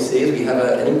 and what we see is we have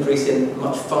an increase in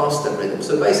much faster rhythm.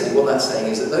 So basically what that's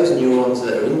saying is that those neurons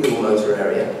that are in your motor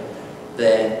area,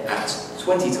 they're at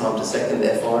 20 times a second,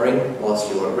 they're firing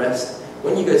whilst you're at rest.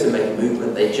 When you go to make a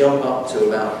movement, they jump up to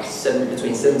about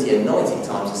between 70 and 90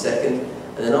 times a second,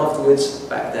 and then afterwards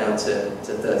back down to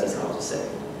 30 times a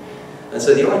second. And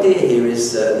so the idea here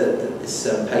is that this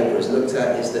paper has looked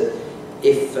at is that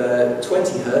if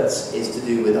 20 Hertz is to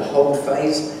do with a hold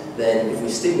phase, then if we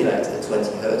stimulate at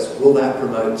 20 Hertz, will that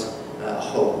promote a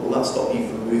hold? Will that stop you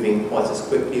from moving quite as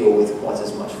quickly or with quite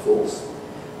as much force?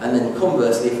 And then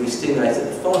conversely, if we stimulate at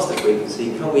the faster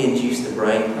frequency, can we induce the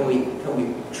brain, can we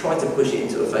try to push it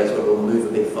into a phase where it will move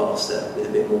a bit faster with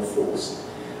a bit more force?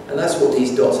 And that's what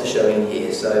these dots are showing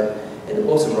here. So in the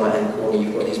bottom right-hand corner,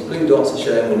 you've got these blue dots are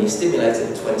showing when you stimulate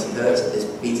at 20 Hertz at this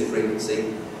beta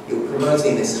frequency, you're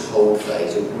promoting this hold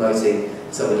phase, you're promoting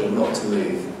somebody not to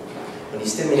move. When you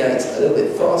stimulate a little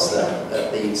bit faster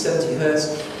at the 70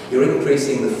 Hertz, you're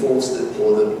increasing the force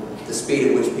or the speed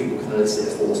at which people can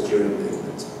elicit force during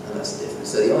movement, and that's the difference.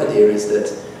 So the idea is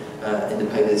that in the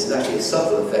paper, this is actually a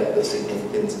subtle effect but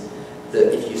significant,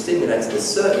 that if you stimulate at a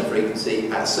certain frequency,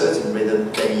 at a certain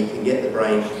rhythm, then you can get the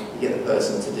brain, you get the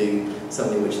person to do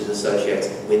something which is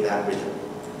associated with that rhythm.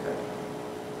 Okay.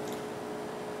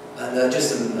 And just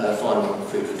some final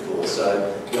food for thought.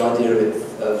 So the idea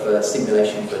of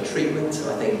stimulation for treatment,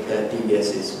 I think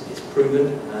DBS is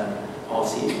proven.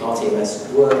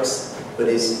 RTMS works, but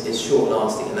is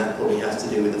short-lasting, and that probably has to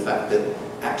do with the fact that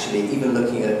actually, even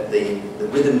looking at the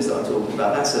rhythms that I'm talking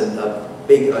about, that's a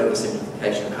big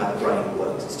oversimplification of how the brain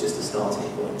works. It's just a starting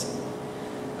point.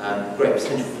 Great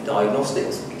potential for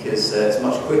diagnostics. We because it's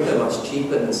much quicker, much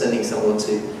cheaper than sending someone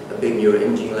to a big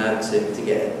neuroimaging lab to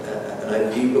get an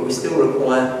overview, but we still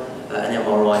require an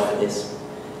MRI for this,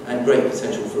 and great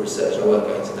potential for research. I won't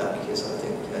go into that because I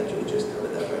think Giorgio's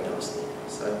covered that very nicely.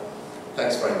 So,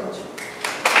 thanks very much.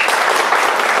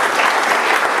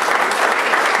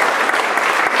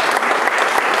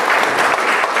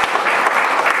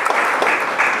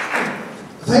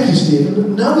 Thank you,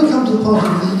 Stephen. Now we come to the part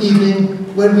of the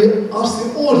evening when we ask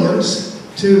the audience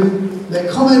to make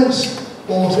comments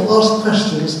or to ask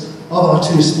questions of our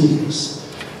two speakers.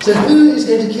 So who is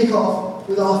going to kick off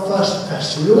with our first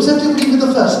question? We always have to begin with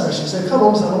the first question, so come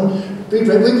on, someone. Be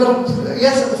brave. We've got,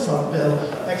 yes, at the front, Bill.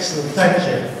 Excellent, thank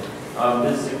you.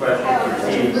 This is a question for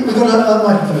Steve. We've got a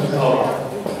microphone there.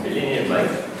 Oh, linear mic.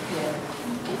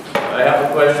 I have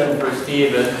a question for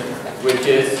Stephen, which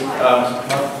is,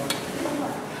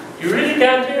 you really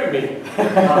can't hear me.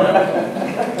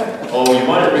 Oh, you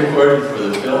want it recorded for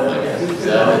the film, I guess. Is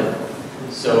that it?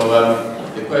 So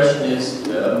the question is,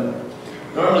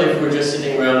 normally if we're just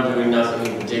sitting around doing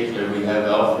nothing in particular, we have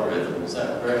alpha rhythm. Is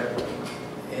that correct?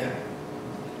 Yeah.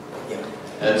 Yeah.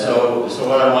 And so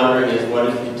what I'm wondering is, what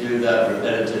if you do that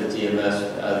repetitive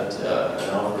TMS at an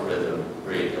alpha rhythm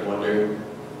rate? I'm wondering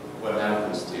what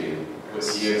happens to you.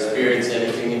 Do you experience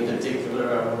anything in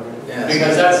particular? Yeah.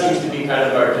 Because that seems to be kind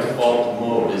of our default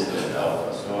mode, isn't it,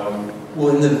 alpha? So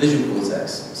well, in the visual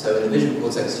cortex. So in the visual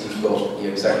cortex,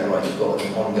 you're exactly right. You've got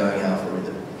an ongoing alpha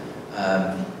rhythm.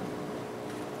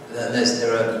 Then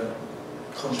there are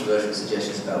controversial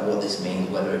suggestions about what this means,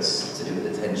 whether it's to do with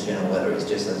attention or whether it's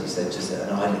just, as you said, just an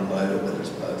idling mode, or whether it's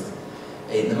both.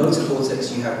 In the motor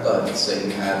cortex, you have both. So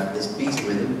you have this beta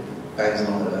rhythm, bangs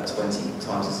along at about 20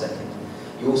 times a second.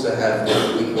 You also have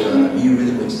what we call a mu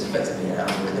rhythm, which is effectively an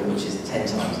alpha rhythm, which is 10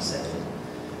 times a second.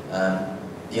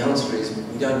 The answer is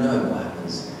we don't know what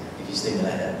happens if you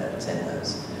stimulate at 10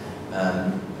 hertz.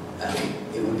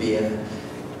 It would be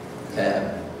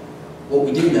what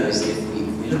we do know is that if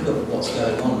we look at what's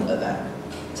going on at that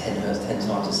 10 hertz, 10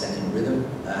 times a second rhythm,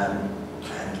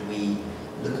 and we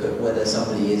look at whether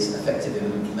somebody is effective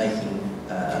in making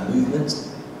a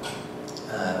movement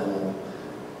or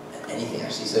anything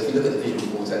actually. So if you look at the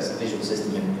visual cortex, the visual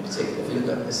system in particular, if we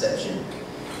look at perception,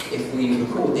 if we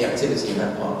record the activity in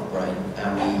that part of the brain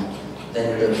and we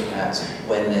then look at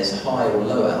when there's high or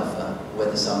low alpha,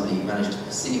 whether somebody managed to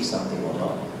perceive something or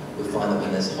not, we find that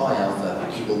when there's high alpha,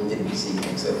 people didn't see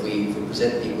things. So if we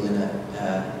present people in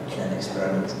an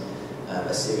experiment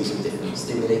a series of different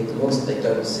stimuli, the ones that they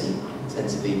don't see tend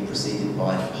to be preceded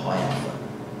by high alpha.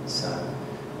 So,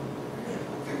 yeah,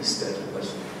 very skirty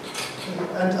question.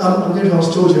 And I'm going to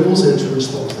ask Giorgio also to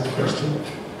respond to that question.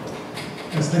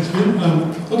 Yes, thanks,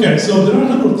 Bill. Okay, so there are a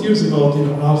number of theories about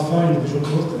alpha in the visual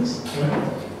cortex,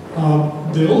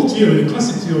 right? The old theory, the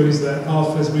classic theory, is that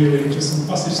alpha is really just some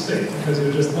passive state because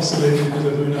you're just oscillating because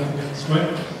you're doing nothing else, right?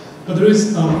 But there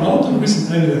is a lot of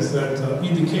recent evidence that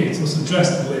indicates or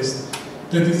suggests at least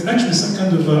that it's actually some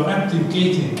kind of active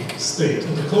gating state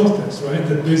of the cortex, right?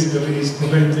 That basically is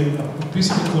preventing a piece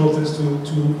of the cortex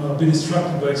to be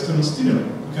distracted by external stimuli,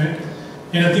 okay?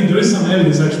 And I think there is some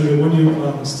evidence actually when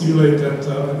you stimulate at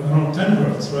around 10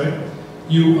 hertz, right?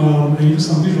 You do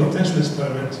some visual attention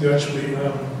experiment, you actually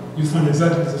you find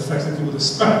exactly the effects that you would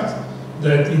expect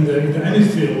that in the any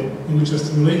field in which you're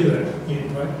stimulated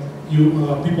in, right?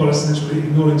 People are essentially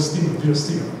ignoring stimuli, visual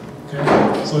stimuli,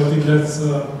 okay? So I think that's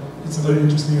it's a very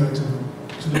interesting area to do.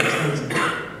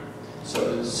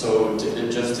 So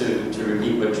just to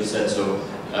repeat what you said, so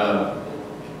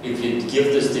if you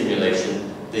give the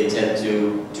stimulation, they tend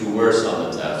to do worse on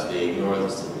the task. They ignore the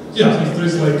stimulation. Yeah, if there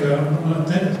is like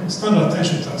a standard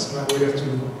attention task, right, where you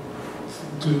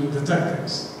have to detect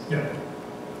things. Yeah.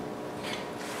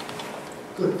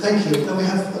 Good, thank you. Now we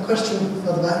have a question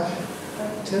further back.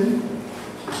 Tim?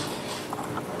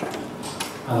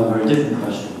 A very different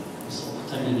question.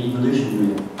 Taking an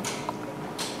evolutionary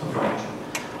approach.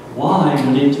 Why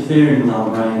would interfering with our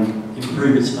brain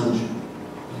improve its function?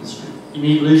 In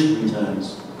evolutionary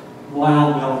terms, why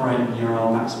aren't we operating near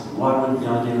our maximum? Why would the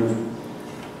idea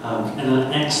of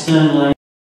an external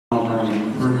our brain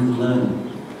improve learning?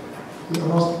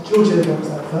 I'll ask Giorgio about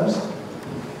that first.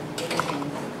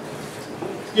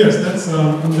 Yes, that's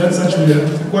actually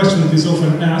a question that is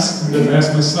often asked, and that I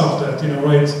ask myself that,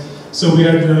 right? So we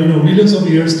had, millions of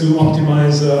years to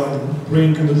optimize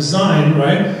brain kind of design,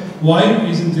 right? Why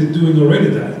isn't it doing already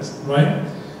that, right?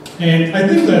 And I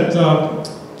think that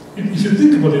if you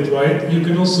think about it, right, you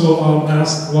can also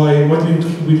ask why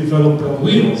didn't we develop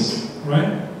wheels,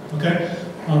 right? Okay,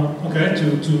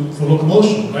 for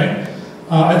locomotion, right?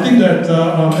 I think that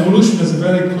evolution is a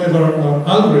very clever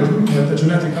algorithm, a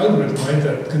genetic algorithm, right,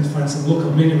 that can find some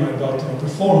local minima about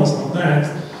performance and all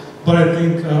that. But I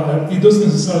think it doesn't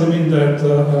necessarily mean that,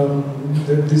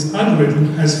 that this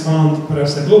algorithm has found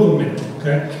perhaps a global minimum.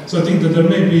 Okay, so I think that there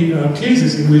may be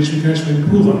cases in which we can actually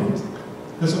improve on it.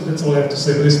 That's all I have to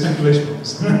say. But it's speculation.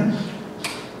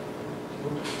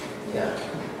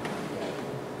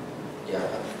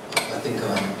 I think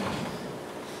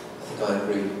I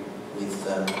agree with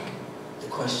the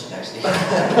question actually.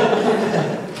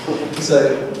 So,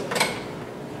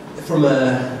 from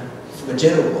a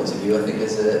general point of view, I think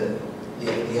there's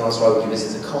the answer I would give is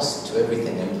there's a cost to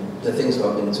everything, and the things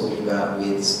I've been talking about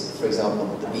with, for example,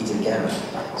 the beta gamma.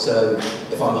 So,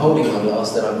 if I'm holding my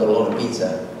glass, then I've got a lot of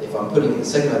beta. If I'm putting it, the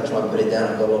second I try and put it down,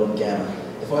 I've got a lot of gamma.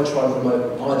 If I try and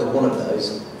promote either one of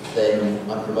those, then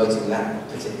I'm promoting that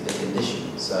particular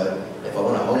condition. So if I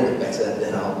want to hold it better,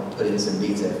 then I'll put in some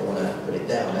beta. If I want to put it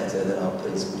down better, then I'll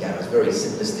put in some gamma. It's a very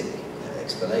simplistic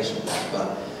explanation of that,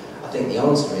 but I think the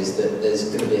answer is that there's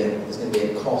going to be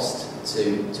a cost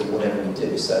to whatever we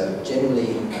do. So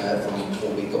generally, from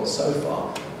what we've got so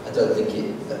far, I don't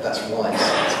think that's wise.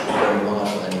 It's very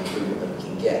marginal any improvement that we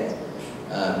can get.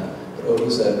 But I would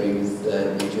also agree with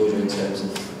Giorgio in terms of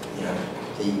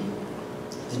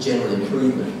the general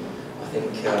improvement. I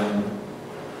think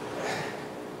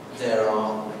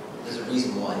there's a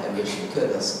reason why evolution occurred.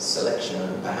 That's selection,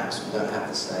 and perhaps we don't have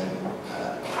the same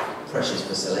pressures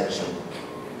for selection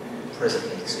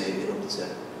presently in order to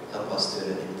help us to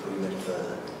improve any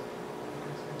further.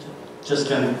 Just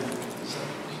going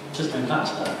back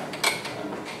to that.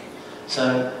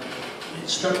 So it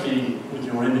struck me with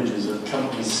your images of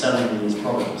companies selling these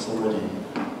products already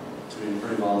to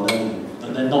improve our learning,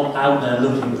 but they're not out there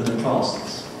looking for the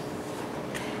costs.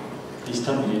 These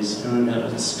companies who are going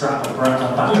to strap a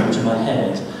battery to my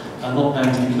head are not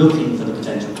going to be looking for the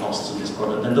potential costs of this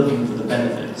product, they're looking for the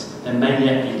benefits. There may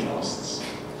yet be costs.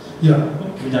 Yeah.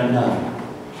 We don't know.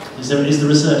 Is there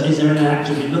anyone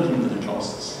actively looking for the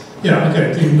costs? Yeah,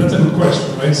 okay, that's a good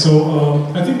question, right? So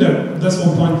I think that's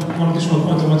one additional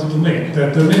point I wanted to make,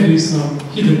 that there may be some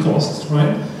hidden costs,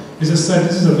 right? As I said,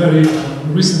 this is a very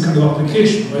recent kind of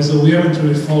application, right? So we haven't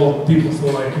really followed people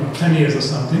for like 10 years or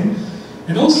something.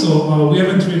 And also, we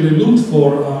haven't really looked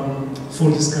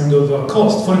for this kind of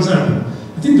cost. For example,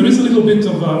 I think there is a little bit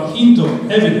of a hint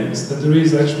of evidence that there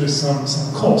is actually some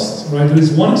cost, right? There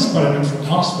is one experiment from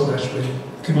Oxford actually,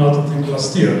 came out I think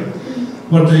last year,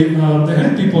 where they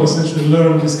had people essentially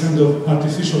learn this kind of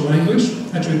artificial language.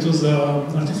 Actually, it was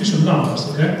artificial numbers,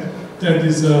 okay? They had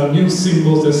these new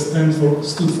symbols that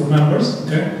stood for numbers,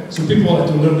 okay? So people had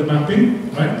to learn the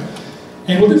mapping, right?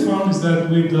 And what they found is that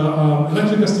with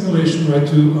electrical stimulation, right,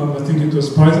 to I think it was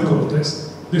parietal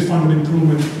cortex, they found an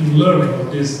improvement in learning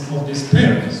of these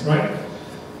pairings, right?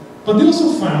 But they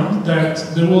also found that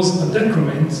there was a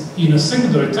decrement in a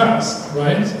secondary task,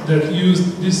 right, that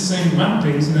used these same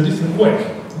mappings in a different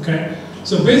way, okay?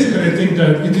 So basically, I think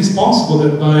that it is possible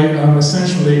that by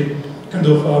essentially kind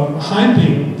of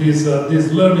hyping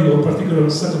this learning of a particular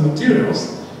set of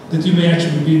materials, that you may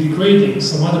actually be degrading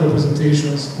some other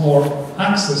representations or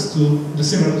access to the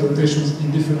same representations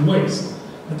in different ways.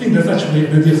 I think that's actually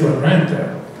an idea for a rant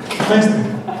there. Thanks, Tim.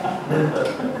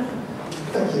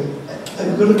 Thank you.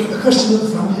 I've got a question at the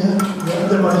front here. Yeah,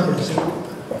 there might be.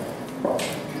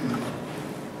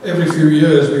 Every few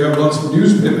years we have lots of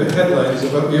newspaper headlines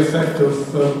about the effect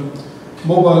of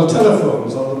mobile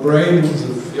telephones on the brains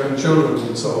of young children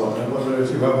and so on. I wonder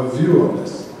if you have a view on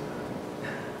this.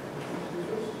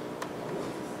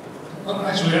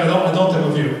 Actually, I don't have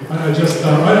a view.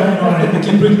 I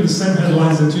keep reading the same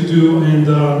headlines that you do, and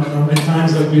at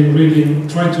times I've been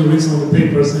trying to read some of the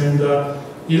papers, and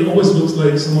it always looks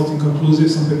like somewhat inconclusive.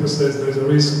 Some paper says there's a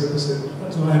risk, some paper says,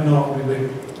 so I have not really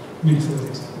meaningful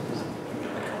things.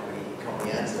 I can't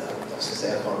really answer that. I was going to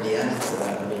say I can't really answer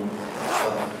that. I mean,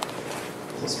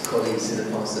 lots of colleagues in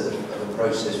the past that have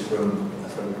approached us from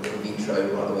in vitro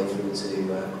right the way through to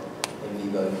in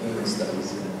vivo human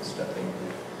studies, strapping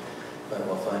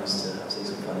mobile phones to see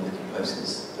some funny looking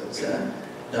posters. But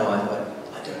no, I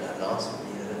don't have an answer. I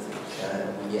don't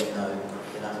think we yet know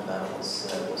enough about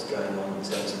what's going on in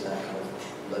terms of that kind of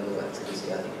local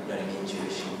activity. I think we're only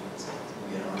intuition to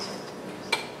give you an answer.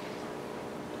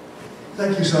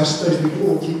 Thank you, so I suppose we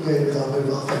all keep going with our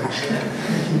mobile phones.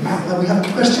 Thank you. We have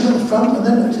a question at the front, and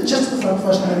then just at the front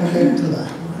first, and then we'll go to the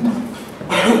back.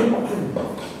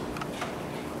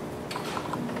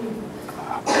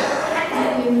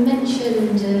 You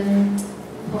mentioned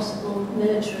possible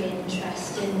military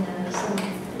interest in some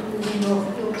in your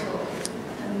talk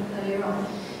earlier on.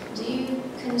 Do you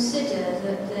consider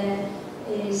that there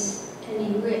is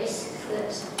any risk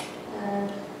that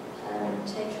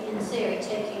taking, in theory,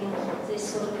 taking this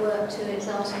sort of work to its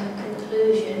ultimate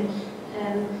conclusion,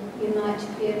 you might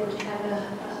be able to have a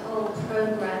whole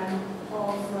program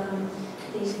of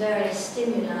these various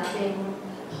stimuli being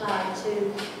applied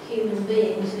to human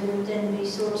beings who would then be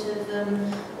sort of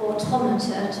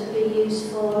automata to be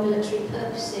used for military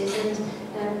purposes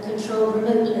and controlled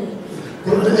remotely.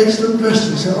 Well, an excellent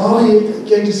question. So are we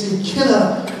going to see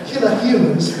killer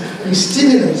humans be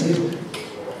stimulated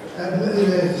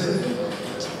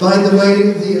by the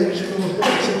way the electrical,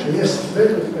 etc.? Yes,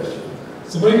 very good question.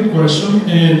 It's a very good question,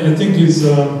 and I think it's,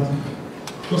 well,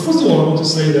 first of all, I want to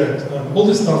say that all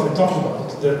the stuff I talked about,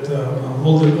 that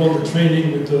all the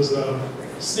training with those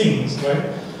scenes, right,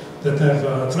 that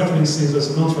have threatening scenes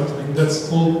versus non-threatening,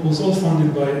 was all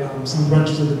funded by some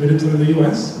branches of the military in the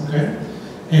US, okay?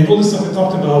 And all the stuff I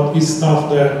talked about is stuff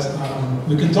that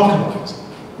we can talk about.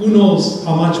 Who knows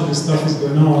how much of this stuff is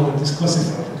going on that is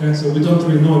classified, okay? So we don't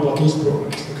really know about those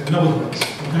programs, okay? Nobody knows,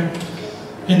 okay?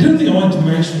 And the other thing I wanted to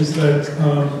mention is that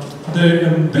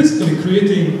they're basically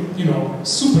creating,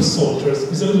 super soldiers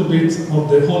is a little bit of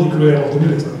the holy grail of the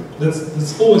military.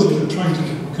 That's always what they're trying to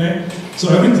do, okay? So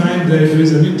every time there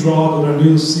is a new drug or a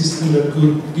new system that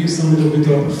could give some little bit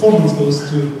of performance boost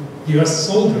to US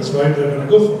soldiers, right, they're going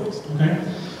to go for it, okay?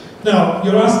 Now,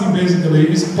 you're asking basically,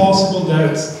 is it possible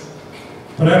that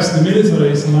perhaps the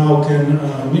military now can,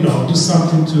 do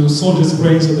something to soldiers'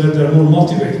 brains so that they're more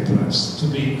motivated, perhaps, to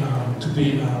do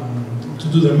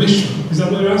their mission? Is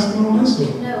that what you're asking more or less?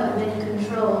 No, I mean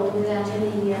controlled without any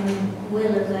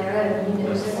will of their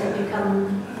own, so they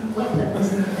become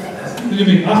weapons in effect. You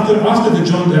mean after they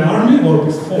join the army or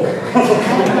before? Either.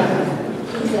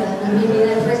 I mean,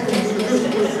 their presence is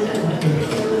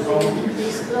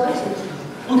exploited.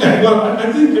 Okay, well, I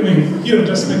think, here I'm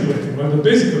just speculating, right? But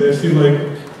basically, I feel like,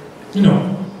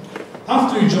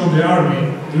 after you join the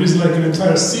army, there is like an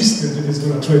entire system that is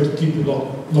going to try to keep you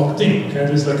locked in, okay?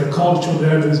 There's like a culture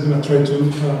there that is going to try to,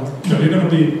 you're going to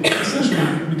be,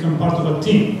 essentially, become part of a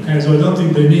team, okay? So I don't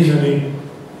think they need any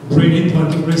brain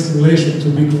implant or brain stimulation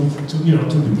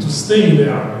to stay in the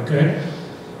army, okay?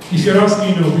 If you're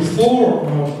asking, before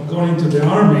going into the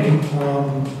army,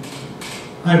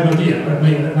 I have no idea. I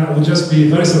mean, I would just be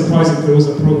very surprised if there was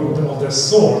a program of that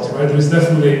sort, right? There is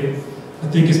definitely, I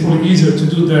think it's probably easier to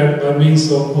do that by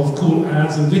means of cool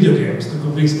ads and video games to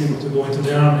convince people to go into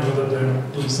the army rather than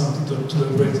doing something to the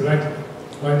brain directly,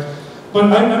 right? But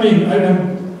I'm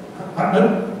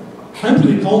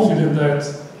pretty confident that,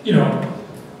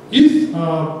 if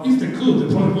they could, they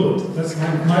probably would. That's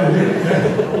my idea.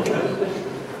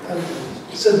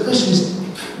 So the question is,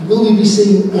 will we be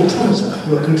seeing automata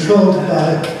who are controlled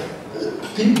by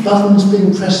buttons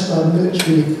being pressed by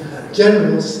military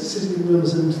generals sitting in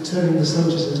rooms and turning the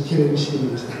soldiers into killing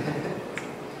machines?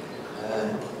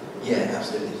 Yeah,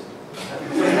 absolutely.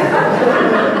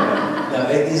 No,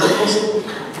 is it possible?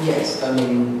 Yes,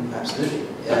 absolutely.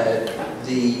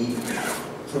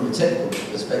 From a technical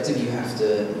perspective, you have to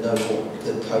know what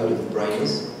the code of the brain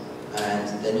is, and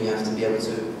then you have to be able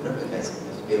to replicate it. You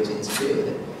have to be able to interfere with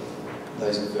it.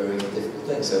 Those are very difficult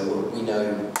things. So we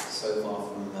know so far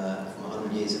from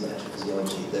 100 years of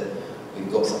electrophysiology that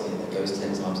we've got something that goes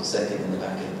 10 times a second in the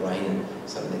back of the brain and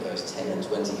something that goes 10 and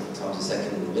 20 times a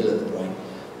second in the middle of the brain.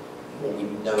 What we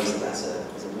know is that that's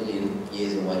a million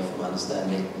years away from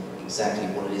understanding exactly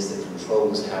what it is that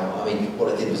controls how.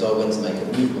 What I did was I went to make a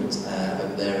movement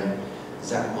over there and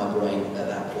zapped my brain at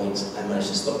that point and managed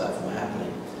to stop that from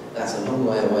happening. That's a long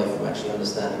way away from actually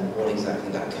understanding what exactly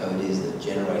that code is that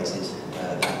generated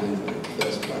that movement in the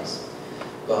first place.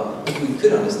 But if we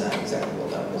could understand exactly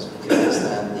what that was, we could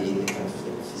understand the kind of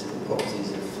physical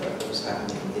properties of what was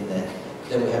happening in there,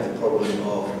 then we have the problem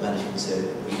of managing to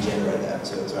regenerate that,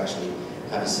 to actually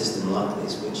have a system like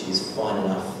this which is fine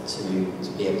enough to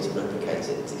be able to replicate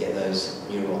it, to get those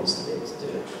neurons to be able to do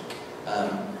it.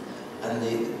 And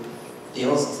the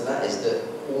answer to that is that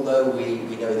although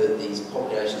we know that these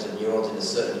populations of neurons in a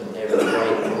certain area of the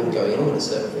brain are all going on at a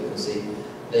certain frequency,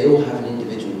 they all have an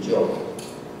individual job.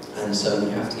 And so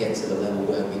we have to get to the level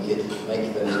where we could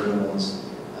make those neurons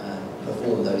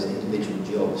perform those individual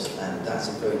jobs. And that's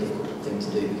a very difficult thing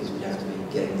to do because we'd have to be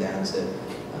getting down to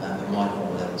a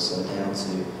micron level, so down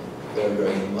to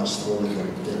very much smaller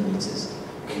than millimeters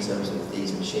in terms of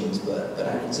these machines. But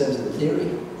in terms of the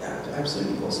theory,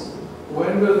 absolutely possible.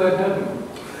 When will that happen?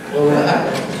 Well,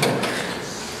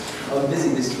 I'm busy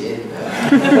this year.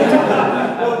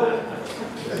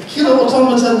 Killer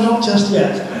automata, not just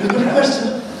yet. We've got a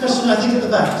question I think at the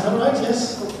back. Is that right?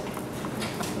 Yes?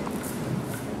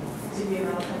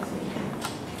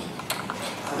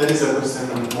 that is a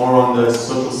question more on the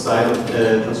social side of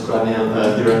the transcranial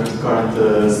direct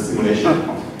current stimulation.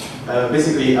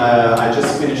 Basically, I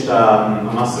just finished a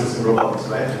master's in robotics,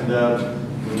 right? And the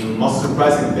most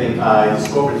surprising thing I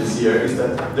discovered this year is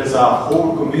that there's a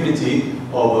whole community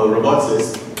of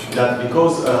roboticists that,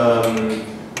 because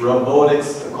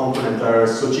robotics components are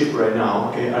so cheap right now,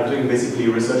 okay, are doing basically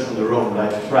research on their own,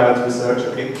 like private research,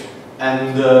 okay?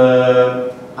 And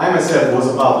I myself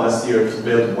was about last year to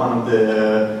build one of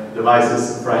the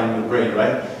devices frying the brain,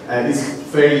 right? And it's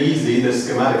very easy, there's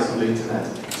schematics on the internet.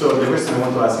 So the question I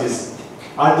want to ask is,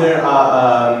 are there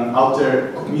out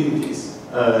there communities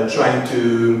trying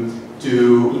to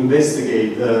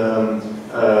investigate the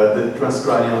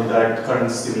transcranial direct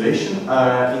current stimulation?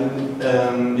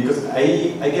 Because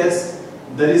I guess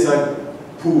there is a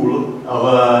pool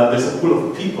of there's a pool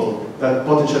of people that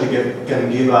potentially can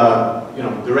give a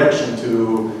direction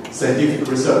to scientific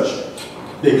research.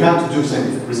 They can't do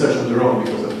scientific research on their own,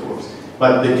 because of course,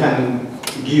 but they can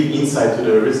give insight to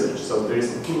their research. So there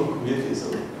is a pool of communities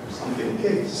or something.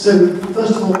 Okay, so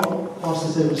first of all, I'll pass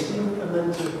this over to Steve and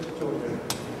then to Giorgio.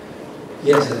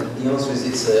 Yes, the answer is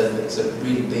it's a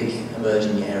really big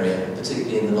emerging area,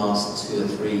 particularly in the last 2 or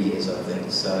 3 years, I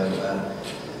think. So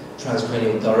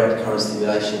transcranial direct current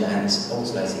stimulation and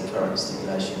alternating current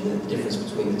stimulation. The difference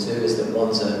between the two is that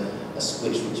one's a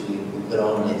switch which we put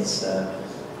on. It's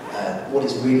what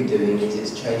it's really doing is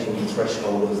it's changing the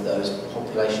threshold of those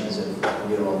populations of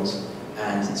neurons,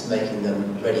 and it's making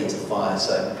them ready to fire.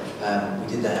 So we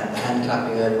did the hand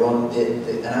clapping earlier on.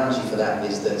 The analogy for that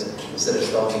is that instead of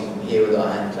starting from here with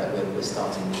our hand clap, we're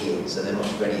starting here. So they're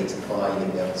much readier to fire.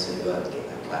 You'll be able to get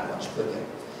that clap much quicker.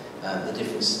 The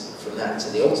difference from that to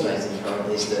the alternating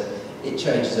current is that it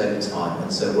changes over time,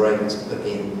 and so we're able to put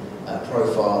in a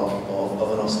profile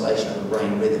of an oscillation of a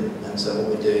brain rhythm. And so what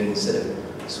we're doing, instead of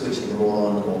switching them all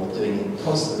on or doing it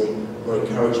constantly, we're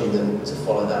encouraging them to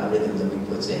follow that rhythm that we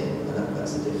put in, and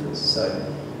that's the difference. So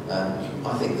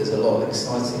I think there's a lot of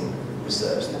exciting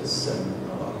research that's,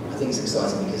 I think it's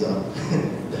exciting because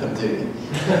I'm doing it.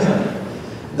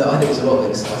 No, I think there's a lot of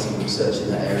exciting research in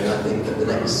that area, and I think that the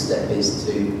next step is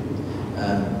to,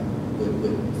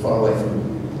 we're far away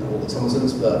from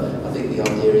automatons, but I think the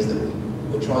idea is that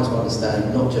we're trying to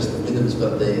understand not just the rhythms,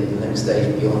 but the next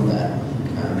stage beyond that.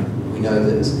 We know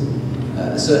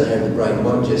that a certain area of the brain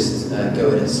won't just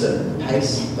go at a certain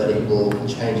pace, but it will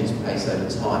change its pace over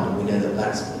time, and we know that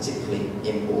that's particularly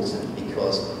important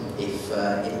because if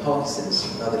in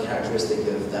Parkinson's, another characteristic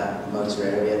of that motor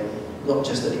area, not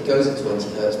just that it goes at 20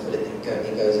 hertz, but it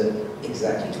goes at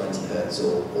exactly 20 hertz,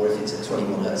 or if it's at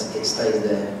 21 hertz, it stays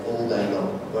there all day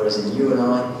long. Whereas in you and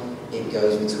I, it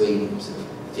goes between sort of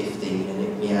 15 and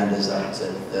it meanders up to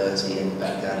 30 and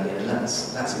back down again, and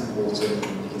that's important.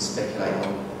 You can speculate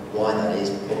on why that is,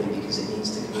 probably because it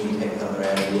needs to communicate with other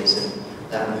areas, and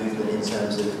that movement in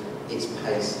terms of its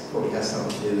pace probably has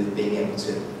something to do with being able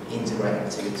to integrate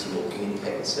activity or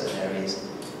communicate with certain areas.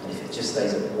 And if it just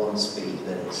stays at one speed,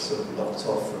 then it's sort of locked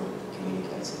off from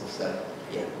communicating. So,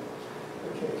 yeah.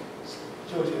 Okay,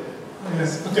 Giorgio.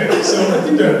 Yes, okay, so I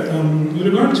think that with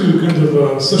regard to kind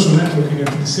of social networking and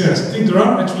TDCS, I think there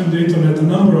are actually on the internet a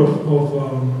number of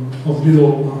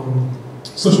little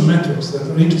social networks that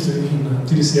are interested in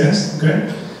TDCS,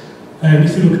 okay? And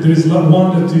if you look, there is one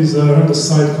that is around a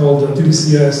site called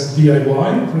TDCS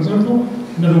DIY, for example.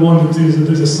 Another one that is,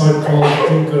 there's a site called, I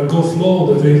think,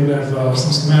 GoFlow, that they even have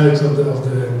some schematics of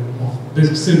the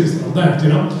basic circuits and all that, you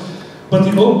know? But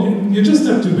you just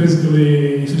have to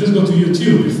basically, if you just go to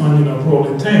YouTube, you find,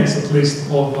 probably tens at least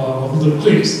of little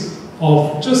clips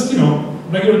of just,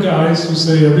 regular guys who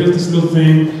say, I built this little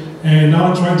thing, and now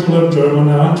I'm trying to learn German,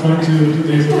 now I'm trying to do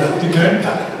this or that,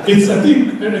 okay? It's, I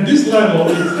think, at this level,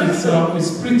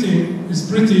 it's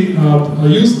pretty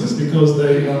useless, because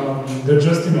they're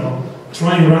just,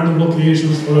 trying random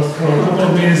locations for a couple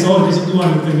of minutes, oh, it doesn't do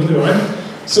anything, whatever, right?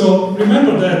 So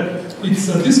remember that it's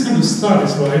this kind of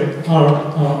studies, right,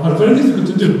 are very difficult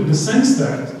to do, in the sense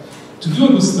that to do a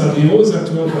good study, you always have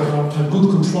to have a good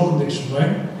control condition,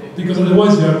 right? Because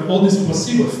otherwise you have all these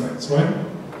placebo effects, right?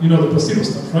 You know the placebo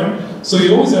stuff, right? So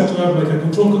you always have to have like a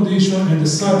control condition, and the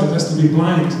subject has to be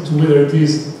blind to whether he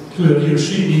or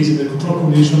she is in the control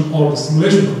condition or the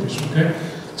stimulation condition, okay?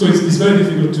 So it's very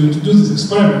difficult to do these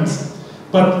experiments.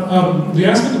 But the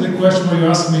aspect of the question where you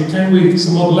ask me, can we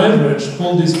somewhat leverage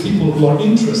all these people who are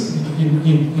interested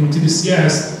in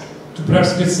TDCS to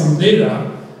perhaps get some data?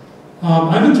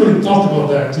 I haven't really thought about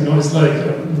that. It's like,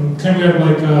 can we have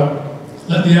like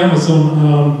the Amazon,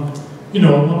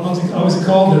 how is it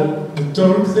called? The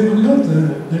Turk thing we got?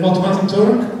 The automatic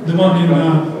Turk? The one in,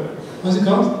 how's it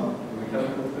called?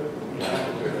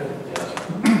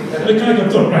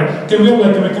 Mechanical Turk, right. Can we have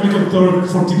like a Mechanical Turk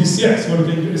for TDCX, where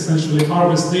we can essentially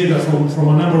harvest data from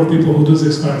a number of people who do the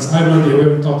experiments? I have no idea, we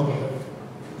haven't talked about that.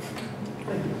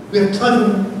 We have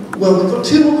time, well, we've got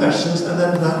 2 more questions, and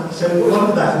then that, so one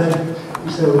at that, and then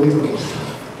we say we'll leave it.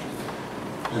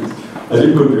 I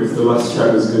did wonder if the last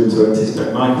chat was going to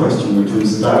anticipate my question, which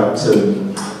was about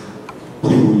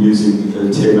people using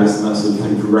TMS and that sort of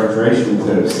thing for recreational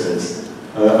purposes.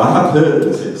 I have heard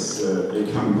that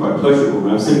it can be quite pleasurable,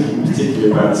 and I was thinking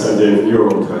particularly about this idea of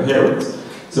neural coherence.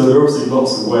 So there are obviously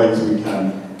lots of ways we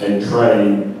can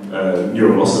entrain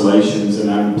neural oscillations, and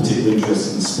I'm particularly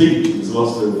interested in speech. There's a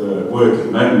lot of work at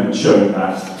the moment showing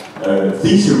that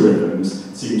theta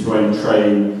rhythms seem to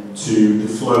entrain to the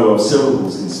flow of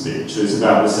syllables in speech. So it's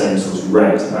about the same sort of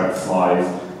rate, about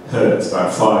 5 hertz,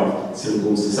 about 5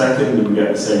 syllables a second, and we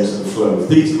get the same sort of flow of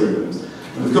theta rhythms.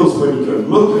 And of course, when you go and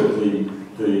look at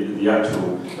the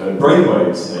actual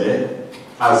brainwaves here,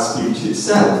 as speech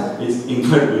itself, it's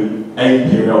incredibly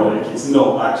aperiodic. It's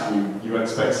not actually, you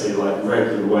expect to see like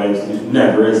regular waves, and it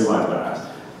never is like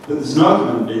that. But there's an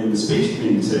argument in the speech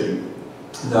community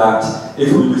that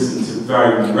if we listen to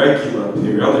very regular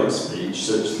periodic speech,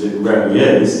 such that it rarely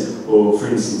is, or for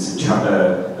instance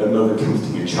a mother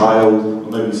comforting a child, or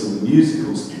maybe some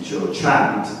musical speech or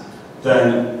chant,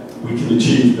 then we can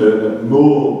achieve a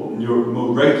more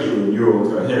regular neural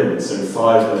coherence, so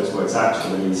 5 hertz, where it's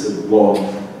actually sort of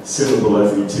 1 syllable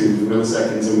every 2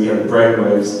 milliseconds, and we have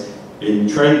brainwaves in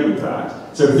train with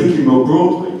that. So thinking more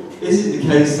broadly, is it the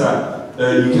case that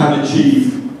you can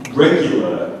achieve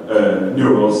regular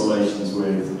neural oscillations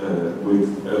with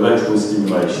electrical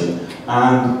stimulation,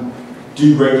 and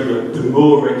the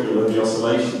more regular the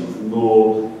oscillation, the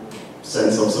more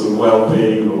sense of sort of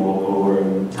well-being or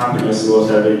happiness or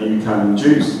whatever you can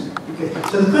induce? Okay,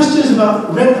 so the question is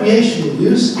about recreational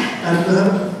use, and we'll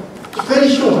have fairly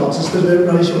short answers because we're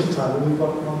running short of time, and we've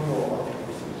got one more.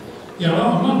 Yeah,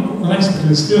 well, I'm not an expert in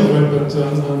this field, right, but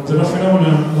there are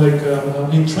phenomena like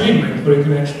entrainment, where you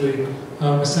can actually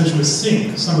essentially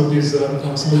sync some of these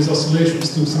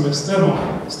oscillations to some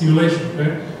external stimulation,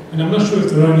 right? And I'm not sure if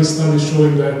there are any studies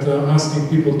showing that asking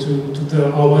people to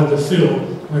tell how well they feel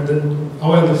when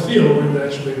they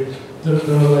actually there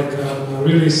are like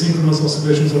really synchronous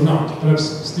oscillations or not. Perhaps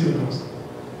Stephen knows.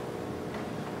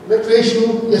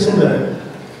 Recreational, yes or no?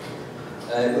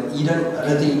 I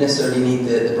don't think you necessarily need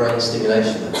the brain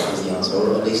stimulation, that is the answer,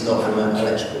 or at least not from an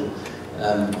electrical.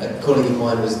 A colleague of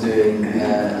mine was doing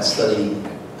a study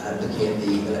looking at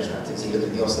the electrical activity, looking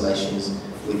at the oscillations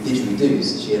with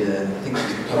didgeridoos. She had I think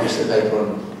she published a paper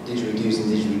on didgeridoos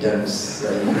and didgeridon'ts.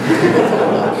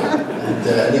 And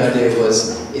the idea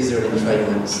was, is there an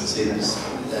entrainment to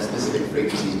specific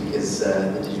frequencies, because the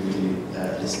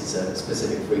didgeridoo elicits a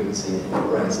specific frequency in the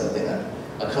brain. So I think I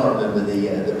can't remember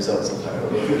the results of that. I'll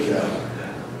look it up.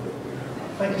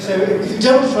 Thank you. So if you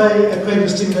don't try a cranial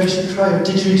stimulation, try a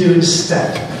didgeridoo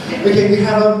instead. Okay, we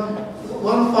have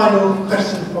one final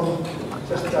question from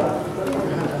just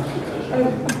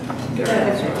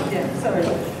sorry.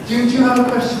 Do you have a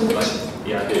question?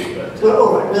 Yeah, I do, but... Well,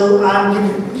 all right.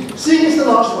 Well, seeing it's the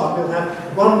last one, we'll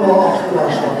have one more after the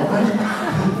last one, right?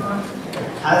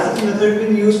 Has this method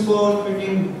been used for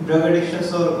treating drug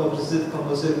addictions or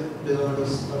obsessive-compulsive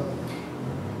disorders?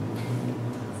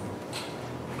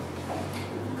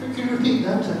 Could you repeat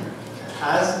that?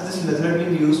 Has this method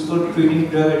been used for treating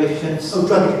drug addictions? Oh,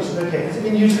 drug addiction, okay. Has it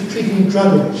been used for treating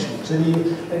drug addictions?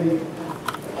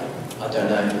 I don't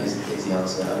know is the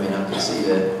answer. I mean, I could see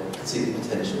the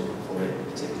potential for it,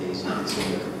 particularly as you can see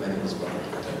the mechanism, but I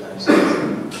don't know. So.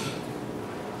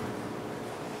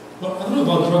 Well, I don't know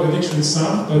about drug addiction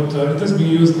itself, but it has been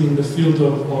used in the field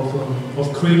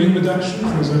of craving reduction,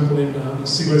 for example, in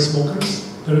cigarette smokers.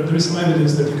 There is some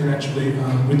evidence that you can actually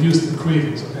reduce the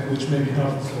cravings, okay, which may be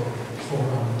helpful for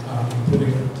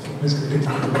improving basically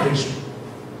addiction.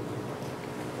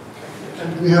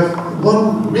 And we have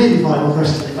one really final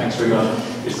question. Thanks very much.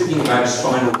 Just thinking about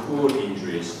spinal cord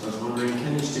injuries, I was wondering,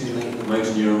 can you stimulate the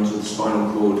motor neurons of the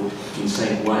spinal cord in the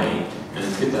same way,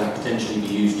 and could that potentially be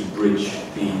used to bridge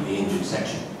the injured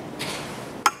section?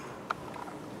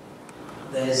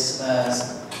 There's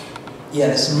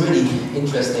some really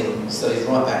interesting studies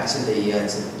right back to the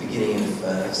beginning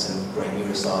of some brain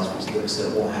neuroscience, which looks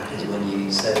at what happens when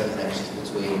you sever connections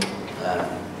between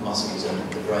muscles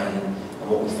and the brain. And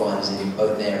what we find is in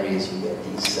both areas you get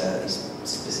these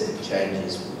specific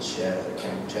changes,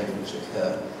 chemical changes which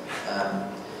occur.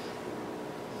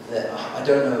 I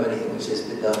don't know of anything which has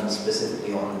been done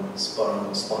specifically on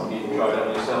spinal cord. You tried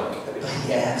that yourself?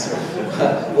 Yeah, that's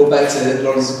right. Well, back to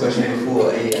Lawrence's question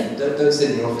before, don't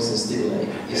sit in your office and stimulate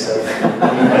yourself.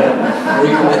 Or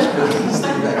even electrically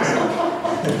stimulate yourself.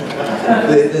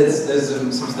 There's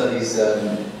some studies a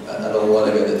long while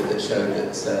ago that showed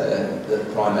that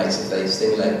primates, if they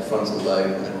stimulate the frontal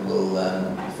lobe and will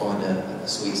find a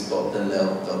sweet spot, then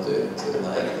they'll do it until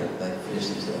they finish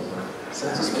themselves, so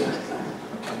to speak.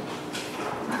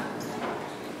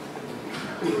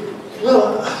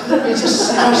 Well, let me just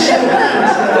see how show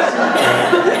hands.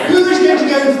 Who is going to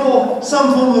go for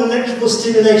some form of electrical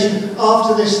stimulation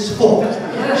after this talk?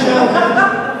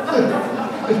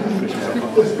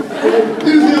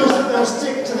 Who feels that they'll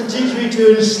stick to the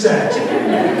didgeridoo instead?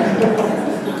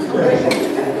 Great.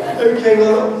 Okay,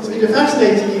 well, it's been a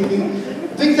fascinating evening.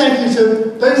 A big thank you to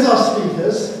both our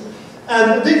speakers,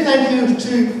 and a big thank you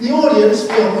to the audience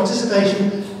for your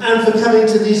participation and for coming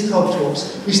to these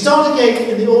CogTalks. We start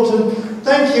again in the autumn.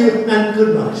 Thank you and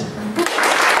good night.